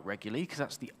netball quite regularly because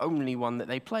that's the only one that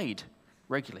they played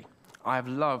regularly. I have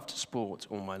loved sport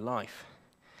all my life.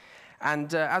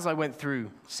 And as I went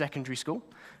through secondary school,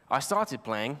 I started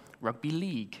playing rugby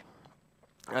league.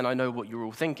 And I know what you're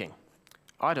all thinking.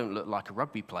 I don't look like a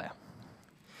rugby player.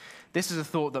 This is a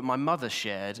thought that my mother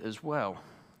shared as well.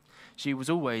 She was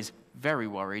always very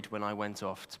worried when I went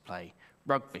off to play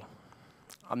rugby.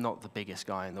 I'm not the biggest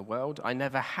guy in the world. I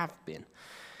never have been.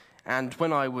 And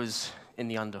when I was in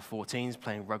the under-14s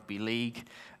playing rugby league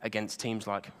against teams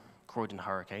like Croydon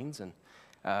Hurricanes and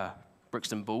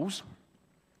Brixton Bulls,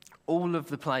 all of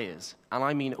the players, and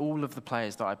I mean all of the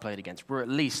players that I played against, were at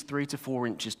least 3 to 4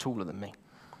 inches taller than me.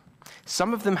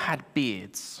 Some of them had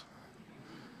beards.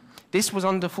 This was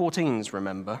under-14s,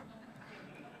 remember?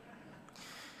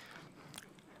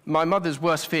 My mother's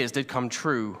worst fears did come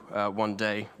true one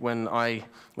day when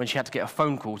she had to get a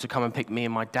phone call to come and pick me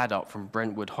and my dad up from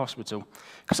Brentwood Hospital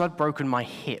because I'd broken my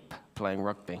hip playing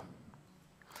rugby.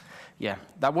 Yeah,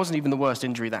 that wasn't even the worst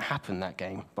injury that happened that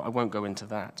game, but I won't go into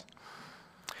that.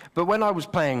 But when I was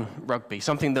playing rugby,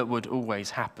 something that would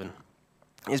always happen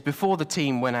is before the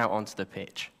team went out onto the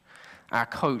pitch, our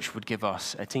coach would give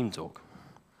us a team talk.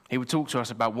 He would talk to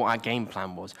us about what our game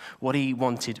plan was, what he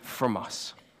wanted from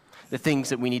us, the things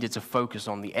that we needed to focus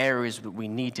on, the areas that we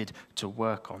needed to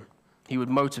work on. He would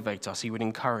motivate us, he would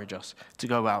encourage us to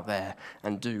go out there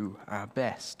and do our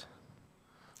best.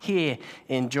 Here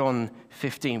in John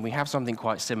 15, we have something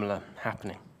quite similar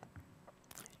happening.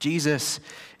 Jesus,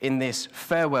 in this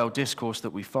farewell discourse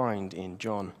that we find in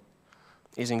John,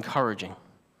 is encouraging,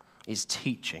 is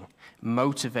teaching,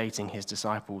 motivating his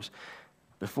disciples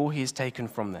before he is taken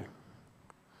from them.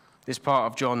 This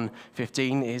part of John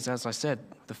 15 is, as I said,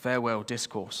 the farewell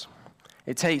discourse.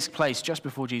 It takes place just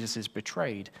before Jesus is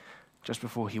betrayed, just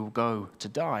before he will go to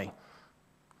die.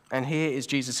 And here is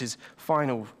Jesus'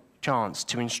 final chance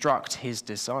to instruct his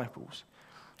disciples,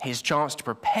 his chance to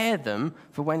prepare them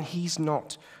for when he's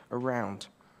not around,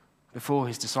 before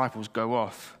his disciples go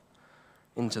off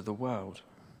into the world.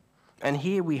 And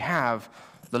here we have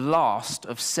the last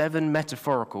of 7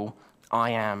 metaphorical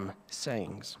I am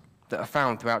sayings that are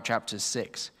found throughout chapters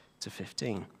 6 to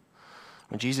 15.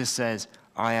 When Jesus says,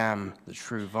 I am the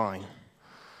true vine.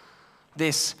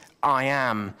 This I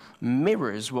am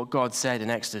mirrors what God said in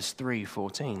Exodus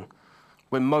 3:14,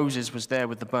 when Moses was there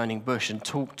with the burning bush and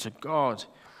talked to God.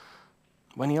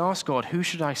 When he asked God, who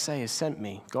should I say has sent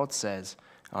me? God says,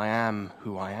 I am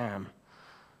who I am.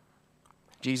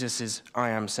 Jesus' I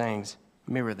am sayings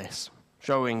mirror this,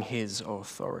 showing his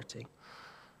authority.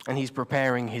 And he's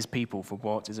preparing his people for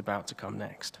what is about to come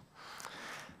next.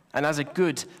 And as a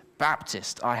good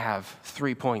Baptist, I have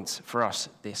 3 points for us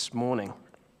this morning.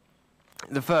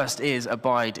 The first is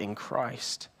abide in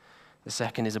Christ. The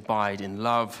second is abide in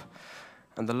love.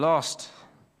 And the last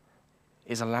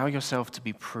is allow yourself to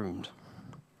be pruned.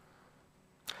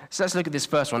 So let's look at this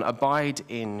first one, abide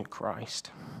in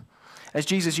Christ. As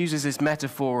Jesus uses this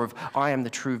metaphor of, I am the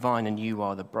true vine and you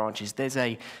are the branches, there's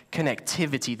a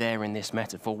connectivity there in this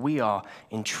metaphor. We are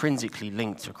intrinsically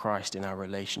linked to Christ in our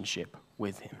relationship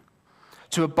with him.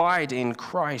 To abide in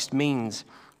Christ means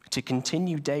to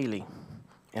continue daily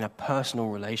in a personal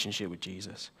relationship with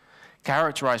Jesus,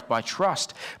 characterized by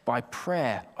trust, by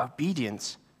prayer,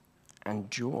 obedience, and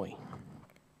joy.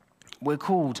 We're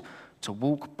called to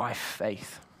walk by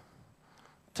faith,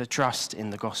 to trust in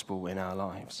the gospel in our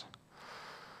lives.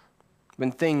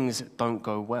 When things don't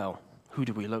go well, who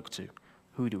do we look to?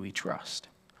 Who do we trust?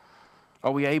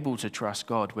 Are we able to trust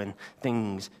God when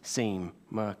things seem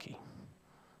murky?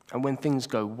 And when things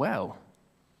go well,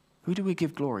 who do we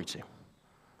give glory to?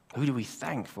 Who do we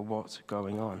thank for what's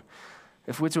going on?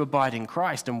 If we're to abide in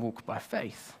Christ and walk by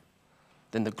faith,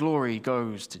 then the glory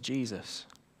goes to Jesus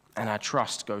and our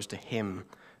trust goes to him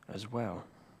as well.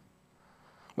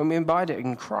 When we abide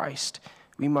in Christ,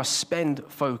 we must spend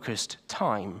focused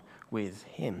time with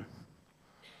him.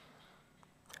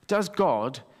 Does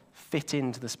God fit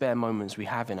into the spare moments we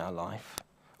have in our life?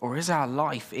 Or is our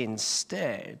life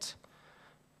instead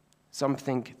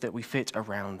something that we fit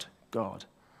around God?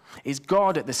 Is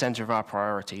God at the center of our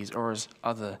priorities, or is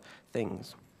other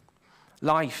things?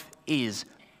 Life is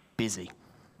busy.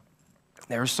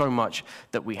 There is so much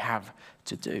that we have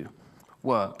to do.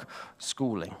 Work,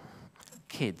 schooling,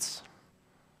 kids,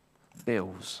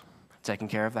 bills, taking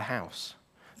care of the house,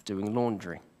 doing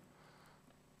laundry.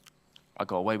 I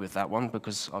got away with that one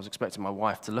because I was expecting my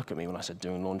wife to look at me when I said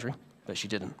doing laundry, but she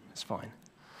didn't. It's fine.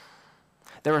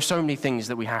 There are so many things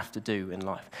that we have to do in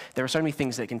life. There are so many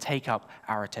things that can take up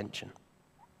our attention.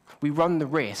 We run the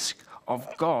risk of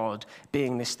God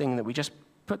being this thing that we just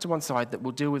put to one side that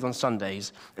we'll deal with on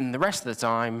Sundays, and the rest of the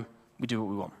time, we do what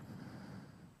we want.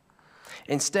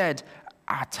 Instead,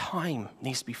 our time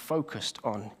needs to be focused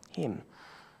on him.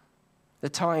 The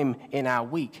time in our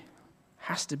week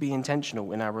has to be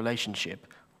intentional in our relationship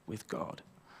with God.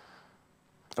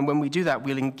 And when we do that,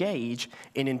 we'll engage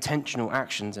in intentional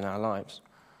actions in our lives.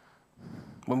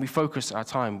 When we focus our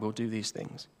time, we'll do these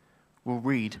things. We'll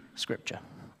read Scripture.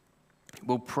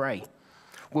 We'll pray.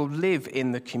 We'll live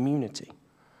in the community.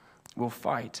 We'll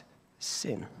fight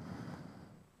sin.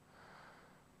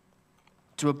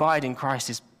 To abide in Christ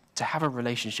is to have a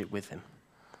relationship with him.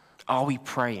 Are we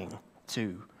praying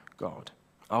to God?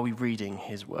 Are we reading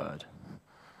his word?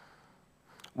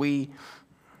 We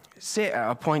sit at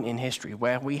a point in history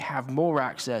where we have more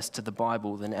access to the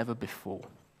Bible than ever before.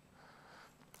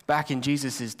 Back in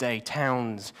Jesus' day,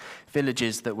 towns,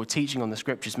 villages that were teaching on the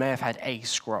scriptures may have had a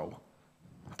scroll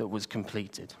that was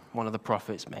completed, one of the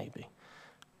prophets maybe.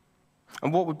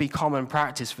 And what would be common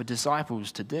practice for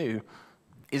disciples to do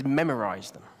is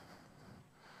memorize them.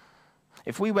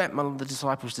 If we went among the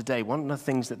disciples today, one of the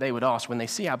things that they would ask when they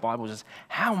see our Bibles is,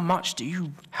 how much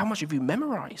have you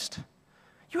memorized?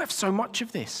 You have so much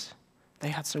of this. They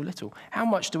had so little. How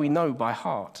much do we know by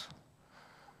heart?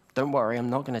 Don't worry, I'm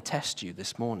not going to test you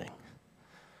this morning.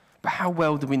 But how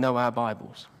well do we know our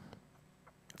Bibles?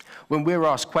 When we're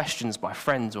asked questions by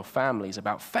friends or families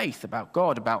about faith, about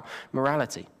God, about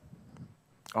morality,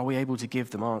 are we able to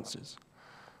give them answers?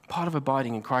 Part of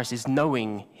abiding in Christ is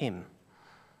knowing him,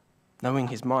 knowing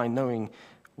his mind, knowing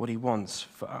what he wants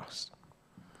for us.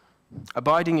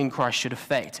 Abiding in Christ should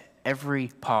affect every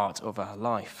part of our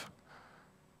life.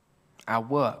 Our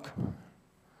work,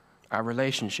 our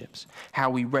relationships, how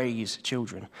we raise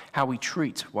children, how we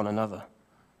treat one another,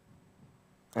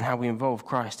 and how we involve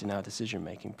Christ in our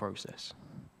decision-making process.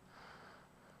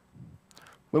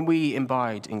 When we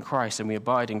abide in Christ and we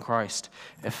abide in Christ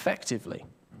effectively,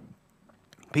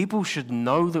 people should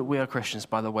know that we are Christians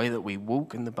by the way that we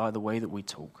walk and by the way that we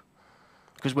talk.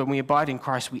 Because when we abide in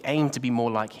Christ, we aim to be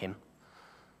more like him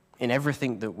in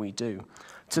everything that we do,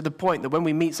 to the point that when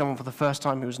we meet someone for the first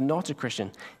time who is not a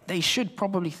Christian, they should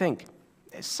probably think,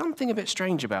 there's something a bit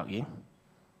strange about you,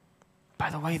 by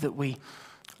the way that we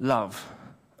love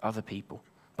other people,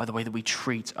 by the way that we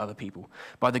treat other people,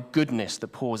 by the goodness that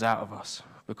pours out of us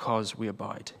because we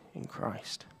abide in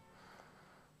Christ.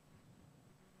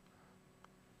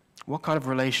 What kind of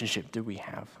relationship do we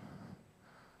have?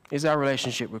 Is our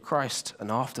relationship with Christ an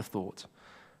afterthought,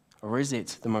 or is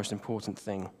it the most important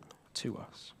thing to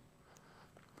us?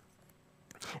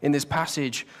 In this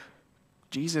passage,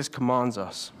 Jesus commands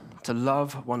us to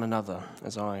love one another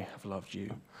as I have loved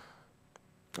you.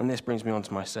 And this brings me on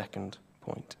to my second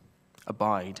point.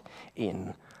 Abide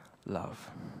in love.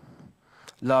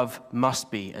 Love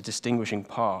must be a distinguishing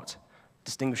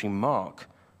mark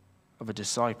of a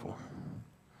disciple.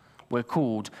 We're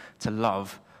called to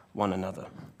love one another.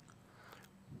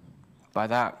 By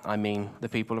that, I mean the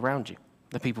people around you,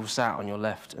 the people sat on your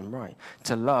left and right,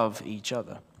 to love each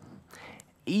other,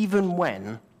 even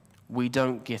when we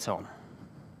don't get on.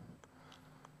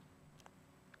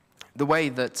 The way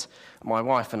that my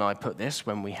wife and I put this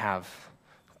when we have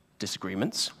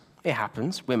disagreements, it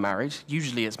happens, we're married,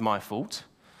 usually it's my fault.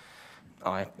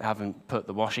 I haven't put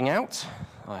the washing out,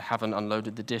 I haven't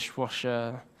unloaded the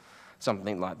dishwasher,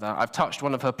 something like that. I've touched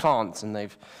one of her plants and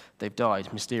they've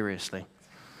died mysteriously.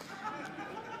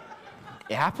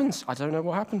 It happens, I don't know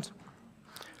what happened.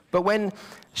 But when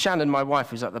Shannon, my wife,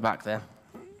 who's at the back there,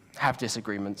 have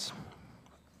disagreements,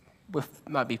 we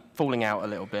might be falling out a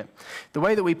little bit. The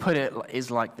way that we put it is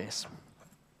like this.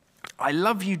 I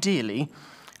love you dearly,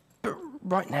 but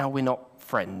right now we're not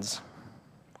friends.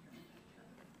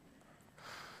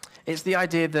 It's the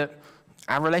idea that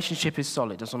our relationship is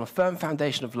solid, it's on a firm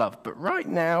foundation of love, but right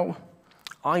now,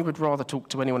 I would rather talk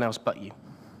to anyone else but you.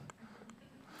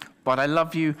 But I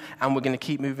love you, and we're going to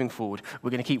keep moving forward. We're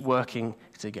going to keep working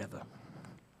together.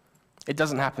 It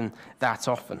doesn't happen that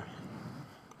often.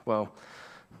 Well,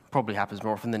 probably happens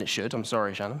more often than it should. I'm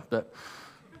sorry, Shannon, but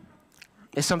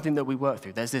it's something that we work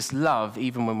through. There's this love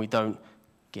even when we don't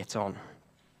get on.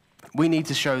 We need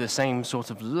to show the same sort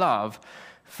of love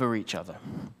for each other.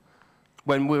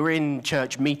 When we're in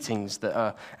church meetings that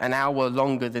are an hour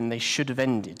longer than they should have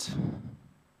ended,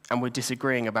 and we're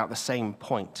disagreeing about the same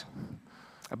point,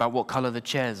 about what color the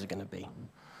chairs are going to be,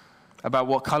 about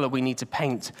what color we need to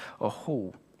paint a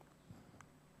hall,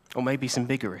 or maybe some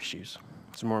bigger issues,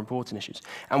 some more important issues,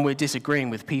 and we're disagreeing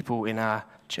with people in our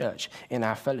church, in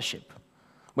our fellowship,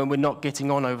 when we're not getting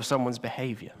on over someone's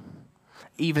behavior,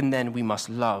 even then we must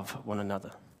love one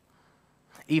another.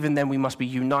 Even then, we must be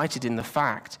united in the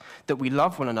fact that we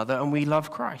love one another and we love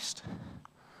Christ.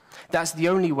 That's the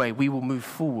only way we will move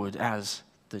forward as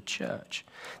the church.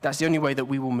 That's the only way that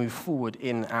we will move forward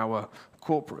in our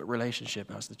corporate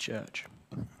relationship as the church.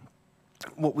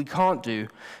 What we can't do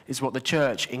is what the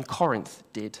church in Corinth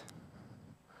did.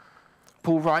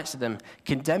 Paul writes to them,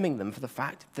 condemning them for the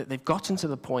fact that they've gotten to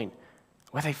the point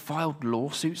where they filed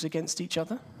lawsuits against each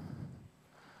other.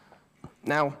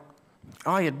 Now,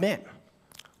 I admit,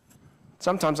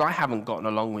 sometimes I haven't gotten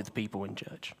along with people in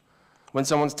church. When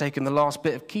someone's taken the last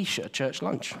bit of quiche at church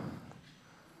lunch.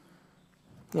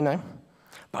 You know?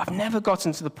 But I've never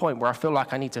gotten to the point where I feel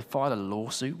like I need to file a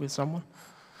lawsuit with someone.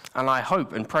 And I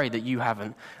hope and pray that you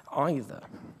haven't either.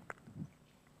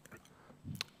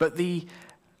 But the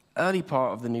early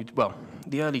part of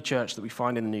the early church that we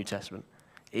find in the New Testament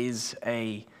is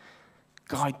a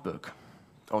guidebook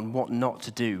on what not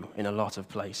to do in a lot of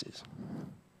places.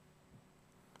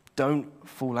 Don't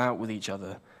fall out with each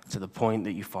other to the point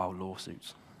that you file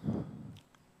lawsuits.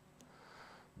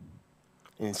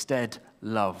 Instead,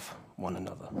 love one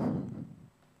another.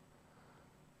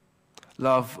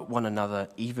 Love one another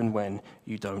even when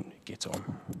you don't get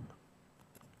on.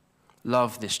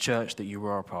 Love this church that you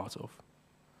are a part of.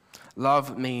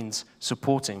 Love means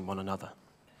supporting one another.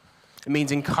 It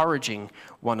means encouraging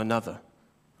one another.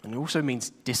 And it also means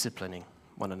disciplining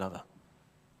one another.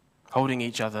 Holding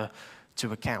each other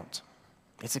to account.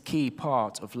 It's a key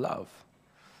part of love.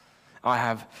 I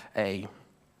have a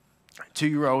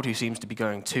 2-year-old who seems to be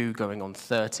going on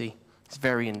 30. He's a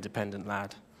very independent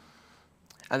lad.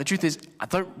 And the truth is, I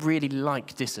don't really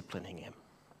like disciplining him.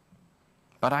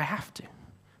 But I have to.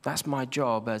 That's my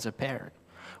job as a parent.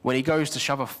 When he goes to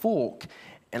shove a fork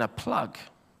in a plug,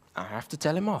 I have to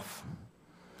tell him off.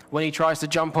 When he tries to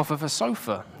jump off of a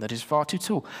sofa that is far too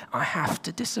tall, I have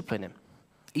to discipline him,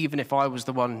 even if I was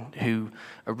the one who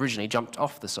originally jumped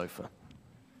off the sofa.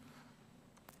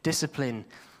 Discipline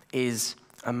is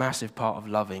a massive part of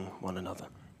loving one another.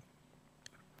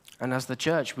 And as the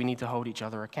church, we need to hold each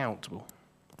other accountable.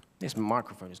 This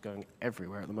microphone is going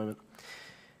everywhere at the moment.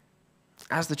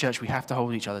 As the church, we have to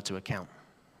hold each other to account.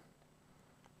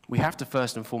 We have to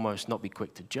first and foremost not be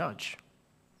quick to judge.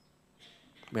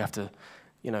 We have to,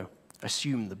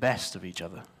 assume the best of each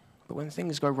other. But when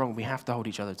things go wrong, we have to hold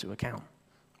each other to account.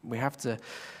 We have to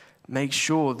make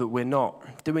sure that we're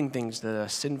not doing things that are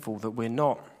sinful, that we're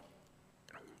not,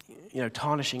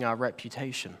 tarnishing our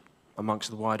reputation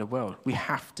amongst the wider world. We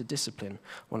have to discipline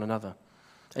one another.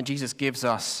 And Jesus gives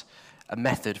us a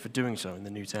method for doing so in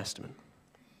the New Testament.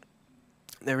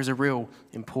 There is a real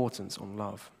importance on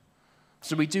love.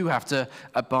 So we do have to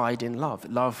abide in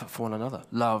love for one another,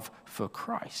 love for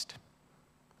Christ.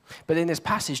 But in this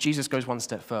passage, Jesus goes one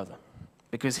step further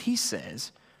because he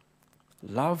says,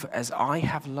 love as I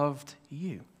have loved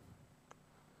you.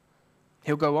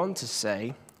 He'll go on to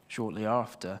say, shortly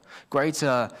after,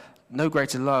 no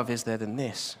greater love is there than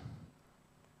this,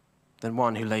 than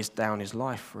one who lays down his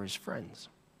life for his friends.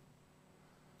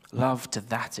 Love to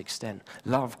that extent,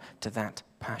 love to that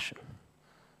passion.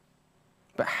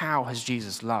 But how has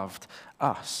Jesus loved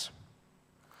us?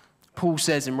 Paul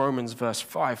says in Romans verse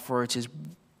 5, for it is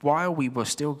while we were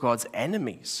still God's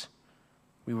enemies,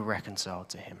 we were reconciled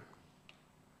to him.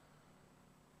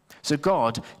 So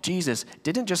God, Jesus,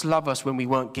 didn't just love us when we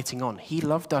weren't getting on. He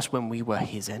loved us when we were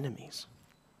his enemies.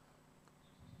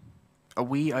 Are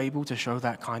we able to show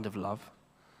that kind of love?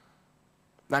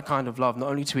 That kind of love, not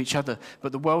only to each other,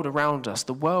 but the world around us,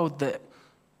 the world that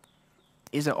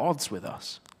is at odds with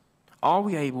us. Are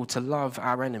we able to love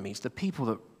our enemies, the people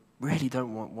that really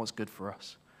don't want what's good for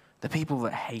us, the people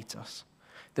that hate us,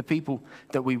 the people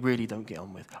that we really don't get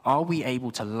on with? Are we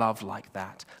able to love like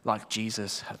that, like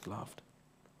Jesus had loved?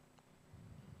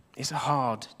 It's a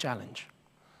hard challenge,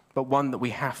 but one that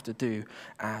we have to do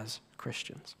as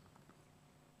Christians.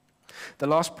 The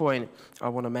last point I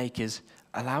want to make is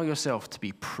allow yourself to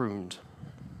be pruned.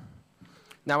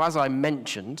 Now, as I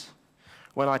mentioned,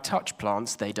 when I touch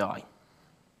plants, they die.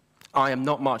 I am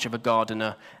not much of a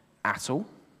gardener at all.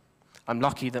 I'm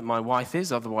lucky that my wife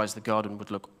is, otherwise the garden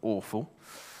would look awful.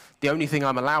 The only thing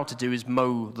I'm allowed to do is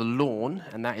mow the lawn,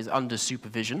 and that is under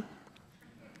supervision.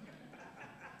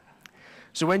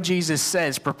 So when Jesus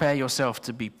says, prepare yourself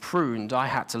to be pruned, I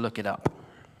had to look it up.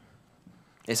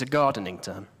 It's a gardening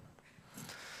term.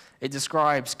 It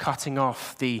describes cutting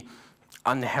off the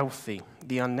unhealthy,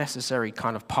 the unnecessary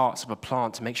kind of parts of a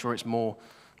plant to make sure it's more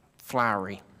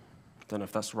flowery. Don't know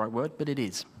if that's the right word, but it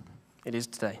is. It is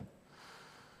today.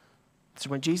 So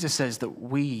when Jesus says that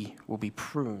we will be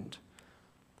pruned,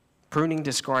 pruning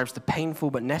describes the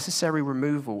painful but necessary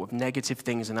removal of negative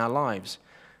things in our lives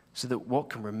so that what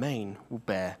can remain will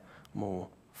bear more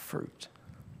fruit.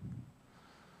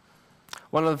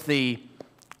 One of the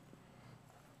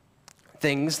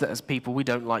things that as people we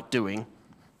don't like doing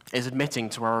is admitting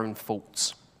to our own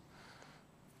faults.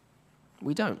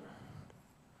 We don't.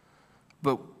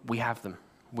 But we have them.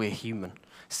 We're human.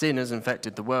 Sin has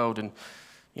infected the world and,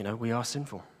 we are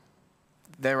sinful.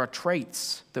 There are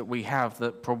traits that we have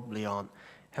that probably aren't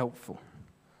helpful,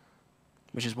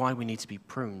 which is why we need to be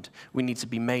pruned. We need to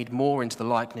be made more into the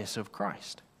likeness of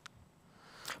Christ.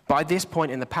 By this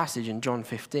point in the passage in John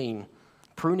 15,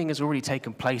 pruning has already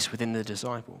taken place within the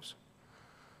disciples.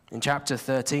 In chapter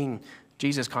 13,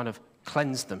 Jesus kind of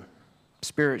cleansed them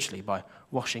spiritually by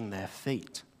washing their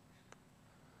feet,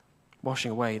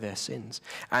 washing away their sins.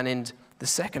 And in the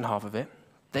second half of it,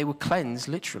 they were cleansed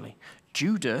literally.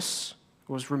 Judas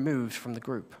was removed from the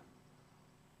group,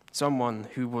 someone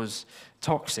who was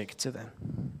toxic to them.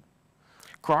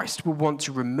 Christ will want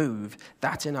to remove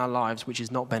that in our lives which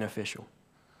is not beneficial,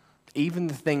 even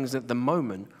the things at the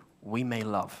moment we may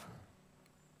love.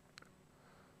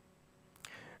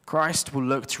 Christ will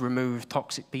look to remove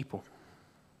toxic people,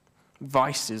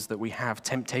 vices that we have,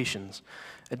 temptations,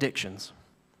 addictions,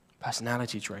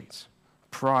 personality traits,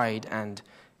 pride, and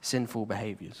sinful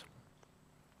behaviors.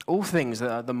 All things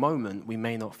that at the moment we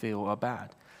may not feel are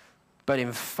bad. But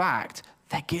in fact,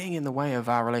 they're getting in the way of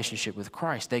our relationship with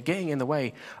Christ. They're getting in the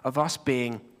way of us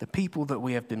being the people that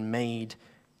we have been made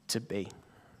to be.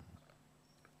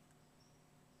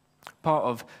 Part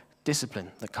of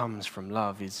discipline that comes from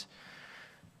love is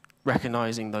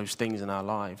recognizing those things in our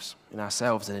lives, in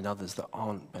ourselves and in others that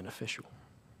aren't beneficial,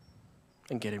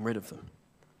 and getting rid of them,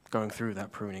 going through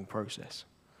that pruning process.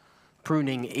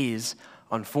 Pruning is,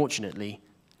 unfortunately,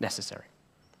 necessary.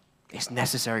 It's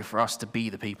necessary for us to be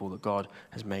the people that God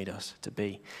has made us to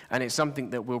be. And it's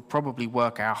something that we'll probably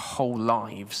work our whole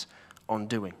lives on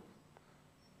doing.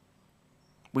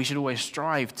 We should always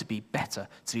strive to be better,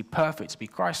 to be perfect, to be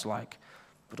Christ-like,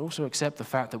 but also accept the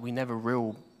fact that we never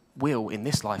will in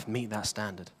this life meet that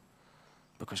standard.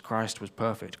 Because Christ was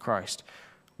perfect. Christ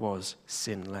was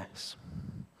sinless.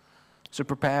 So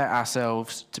prepare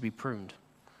ourselves to be pruned.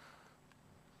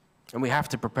 And we have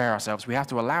to prepare ourselves. We have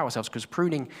to allow ourselves, because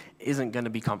pruning isn't going to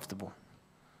be comfortable.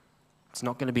 It's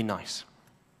not going to be nice.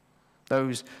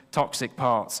 Those toxic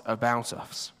parts about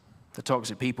us, the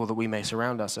toxic people that we may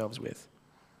surround ourselves with,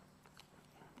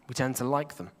 we tend to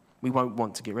like them. We won't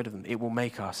want to get rid of them. It will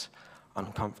make us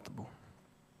uncomfortable.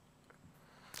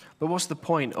 But what's the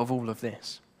point of all of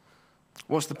this?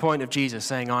 What's the point of Jesus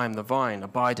saying, I am the vine,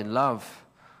 abide in love,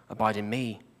 abide in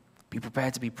me? Be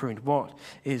prepared to be pruned. What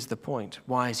is the point?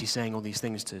 Why is he saying all these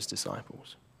things to his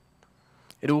disciples?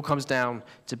 It all comes down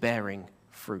to bearing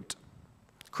fruit.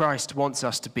 Christ wants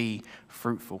us to be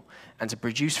fruitful and to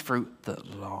produce fruit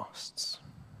that lasts.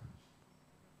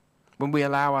 When we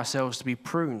allow ourselves to be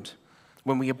pruned,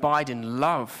 when we abide in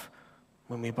love,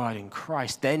 when we abide in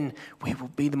Christ, then we will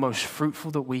be the most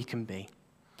fruitful that we can be,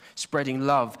 spreading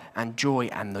love and joy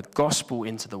and the gospel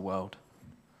into the world.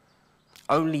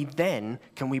 Only then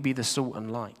can we be the salt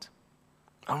and light.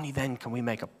 Only then can we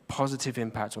make a positive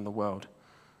impact on the world.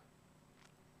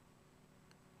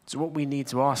 So what we need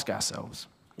to ask ourselves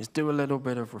is do a little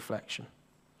bit of reflection.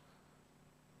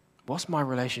 What's my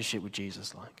relationship with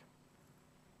Jesus like?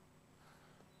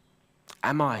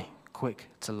 Am I quick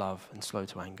to love and slow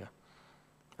to anger?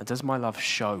 And does my love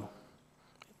show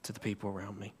to the people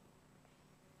around me?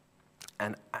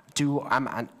 And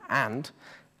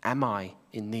am I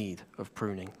in need of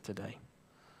pruning today?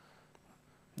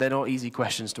 They're not easy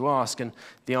questions to ask, and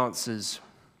the answers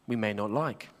we may not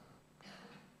like.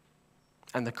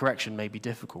 And the correction may be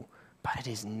difficult, but it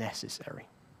is necessary.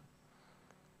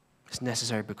 It's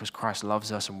necessary because Christ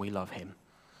loves us and we love him.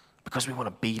 Because we want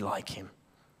to be like him.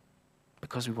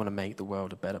 Because we want to make the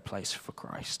world a better place for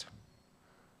Christ.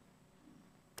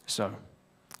 So,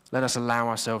 let us allow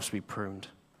ourselves to be pruned.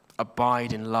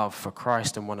 Abide in love for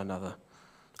Christ and one another.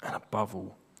 And above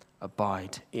all,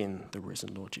 abide in the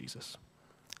risen Lord Jesus.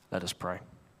 Let us pray.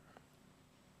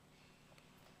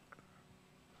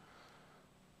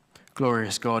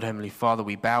 Glorious God, Heavenly Father,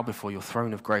 we bow before your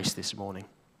throne of grace this morning.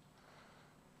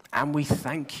 And we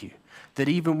thank you that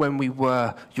even when we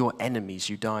were your enemies,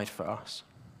 you died for us.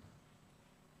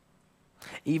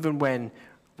 Even when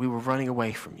we were running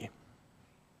away from you,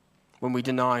 when we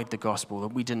denied the gospel, that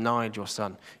we denied your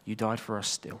Son, you died for us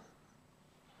still.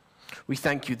 We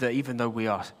thank you that even though we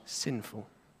are sinful,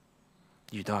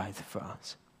 you died for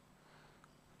us.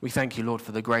 We thank you, Lord,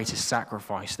 for the greatest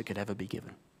sacrifice that could ever be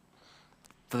given,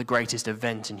 for the greatest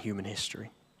event in human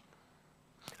history.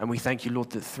 And we thank you,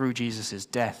 Lord, that through Jesus'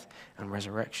 death and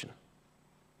resurrection,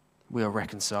 we are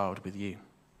reconciled with you.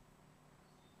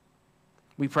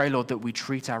 We pray, Lord, that we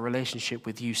treat our relationship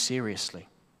with you seriously,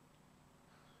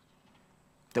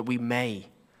 that we may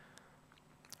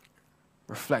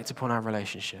reflect upon our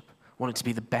relationship, want it to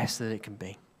be the best that it can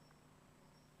be.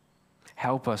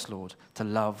 Help us, Lord, to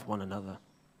love one another,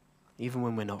 even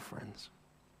when we're not friends.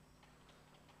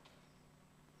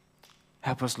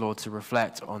 Help us, Lord, to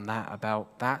reflect on that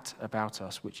about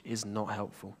us which is not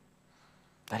helpful,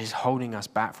 that is holding us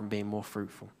back from being more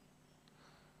fruitful,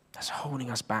 that's holding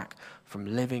us back from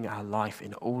living our life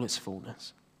in all its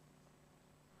fullness.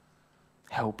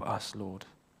 Help us, Lord.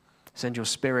 Send your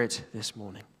Spirit this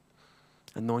morning.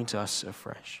 Anoint us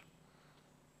afresh.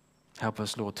 Help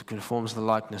us, Lord, to conform to the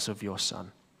likeness of your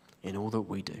Son in all that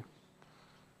we do.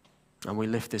 And we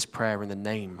lift this prayer in the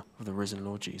name of the risen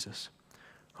Lord Jesus.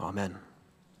 Amen.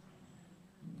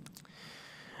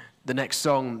 The next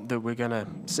song that we're going to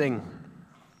sing,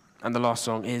 and the last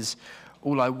song, is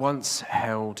All I Once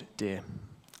Held Dear.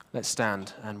 Let's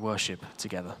stand and worship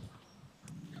together.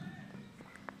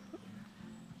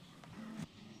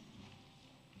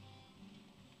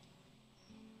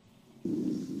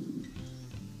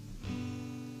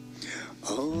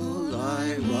 All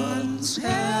I once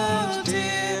held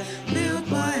dear, built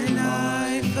my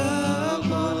life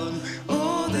upon,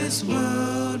 all this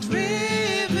world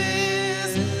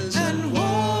reveres and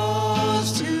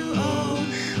was to own.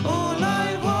 All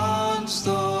I once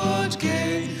thought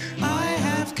gain, I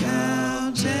have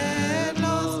counted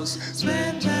loss,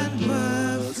 spent and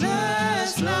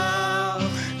worthless now,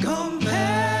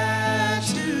 compared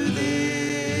to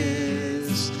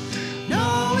this.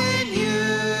 Knowing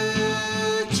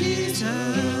you,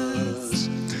 Jesus,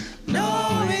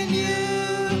 knowing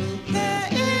you, there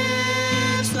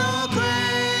is no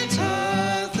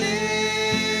greater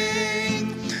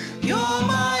thing. You're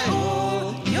my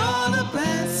all, you're the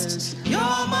best, you're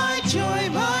my joy,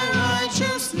 my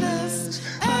righteousness,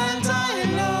 and I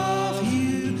love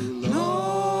you, Lord.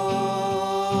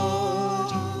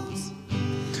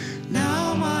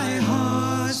 Now my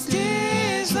heart's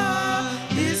desire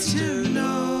is to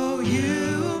know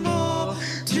you more,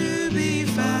 to be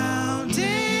found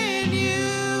in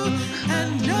you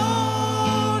and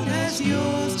known as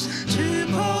yours, to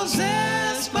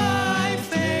possess by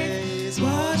faith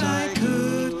what I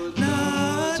could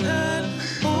not earn,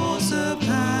 all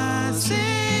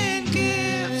surpassing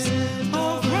gifts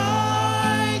of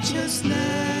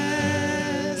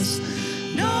righteousness.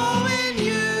 Knowing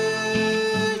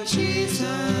you,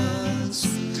 Jesus,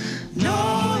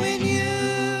 knowing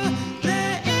you,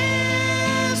 there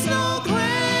is no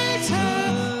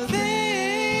greater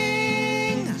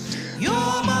thing.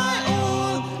 You're my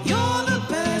all, you're the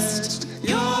best,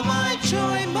 you're my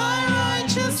joy, my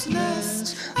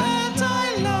righteousness, and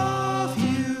I love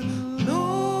you, Lord.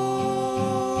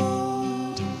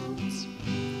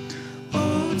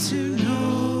 Oh, to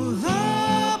know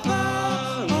the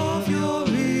power of your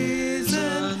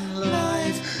risen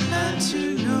life, and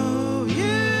to know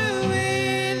you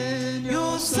in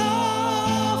your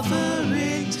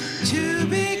sufferings, to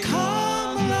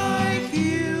become like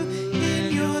you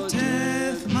in your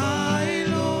death, my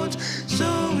Lord.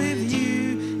 So with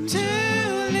you to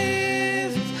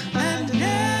live and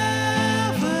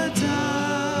never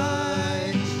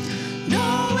die.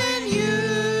 Knowing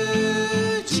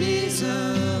you,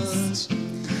 Jesus,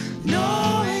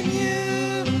 knowing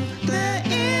you, there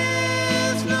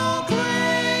is no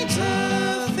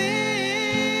greater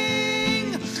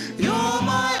thing. You're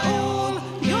my all,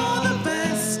 you're the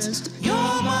best,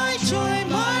 you're my joy,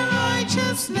 my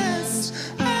righteousness,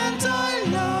 and I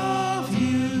love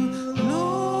you,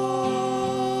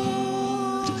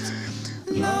 Lord.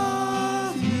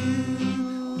 Love you,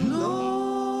 Lord.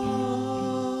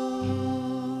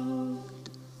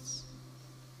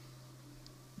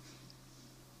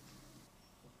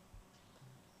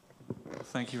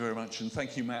 Thank you very much, and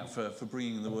thank you, Matt, for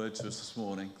bringing the word to us this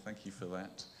morning. Thank you for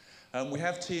that. We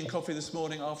have tea and coffee this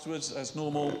morning afterwards, as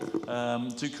normal.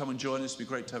 Do come and join us. It'd be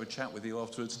great to have a chat with you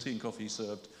afterwards. Tea and coffee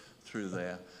served through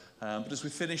there. But as we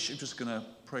finish, I'm just going to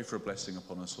pray for a blessing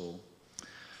upon us all.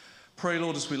 Pray,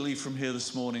 Lord, as we leave from here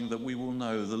this morning, that we will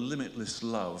know the limitless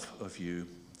love of you,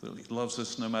 that it loves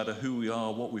us no matter who we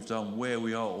are, what we've done, where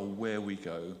we are, or where we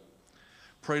go.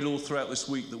 Pray, Lord, throughout this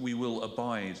week that we will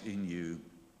abide in you.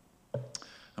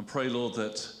 And pray, Lord,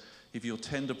 that if your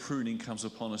tender pruning comes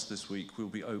upon us this week, we'll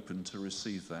be open to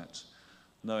receive that,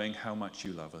 knowing how much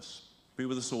you love us. Be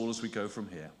with us all as we go from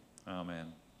here.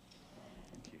 Amen.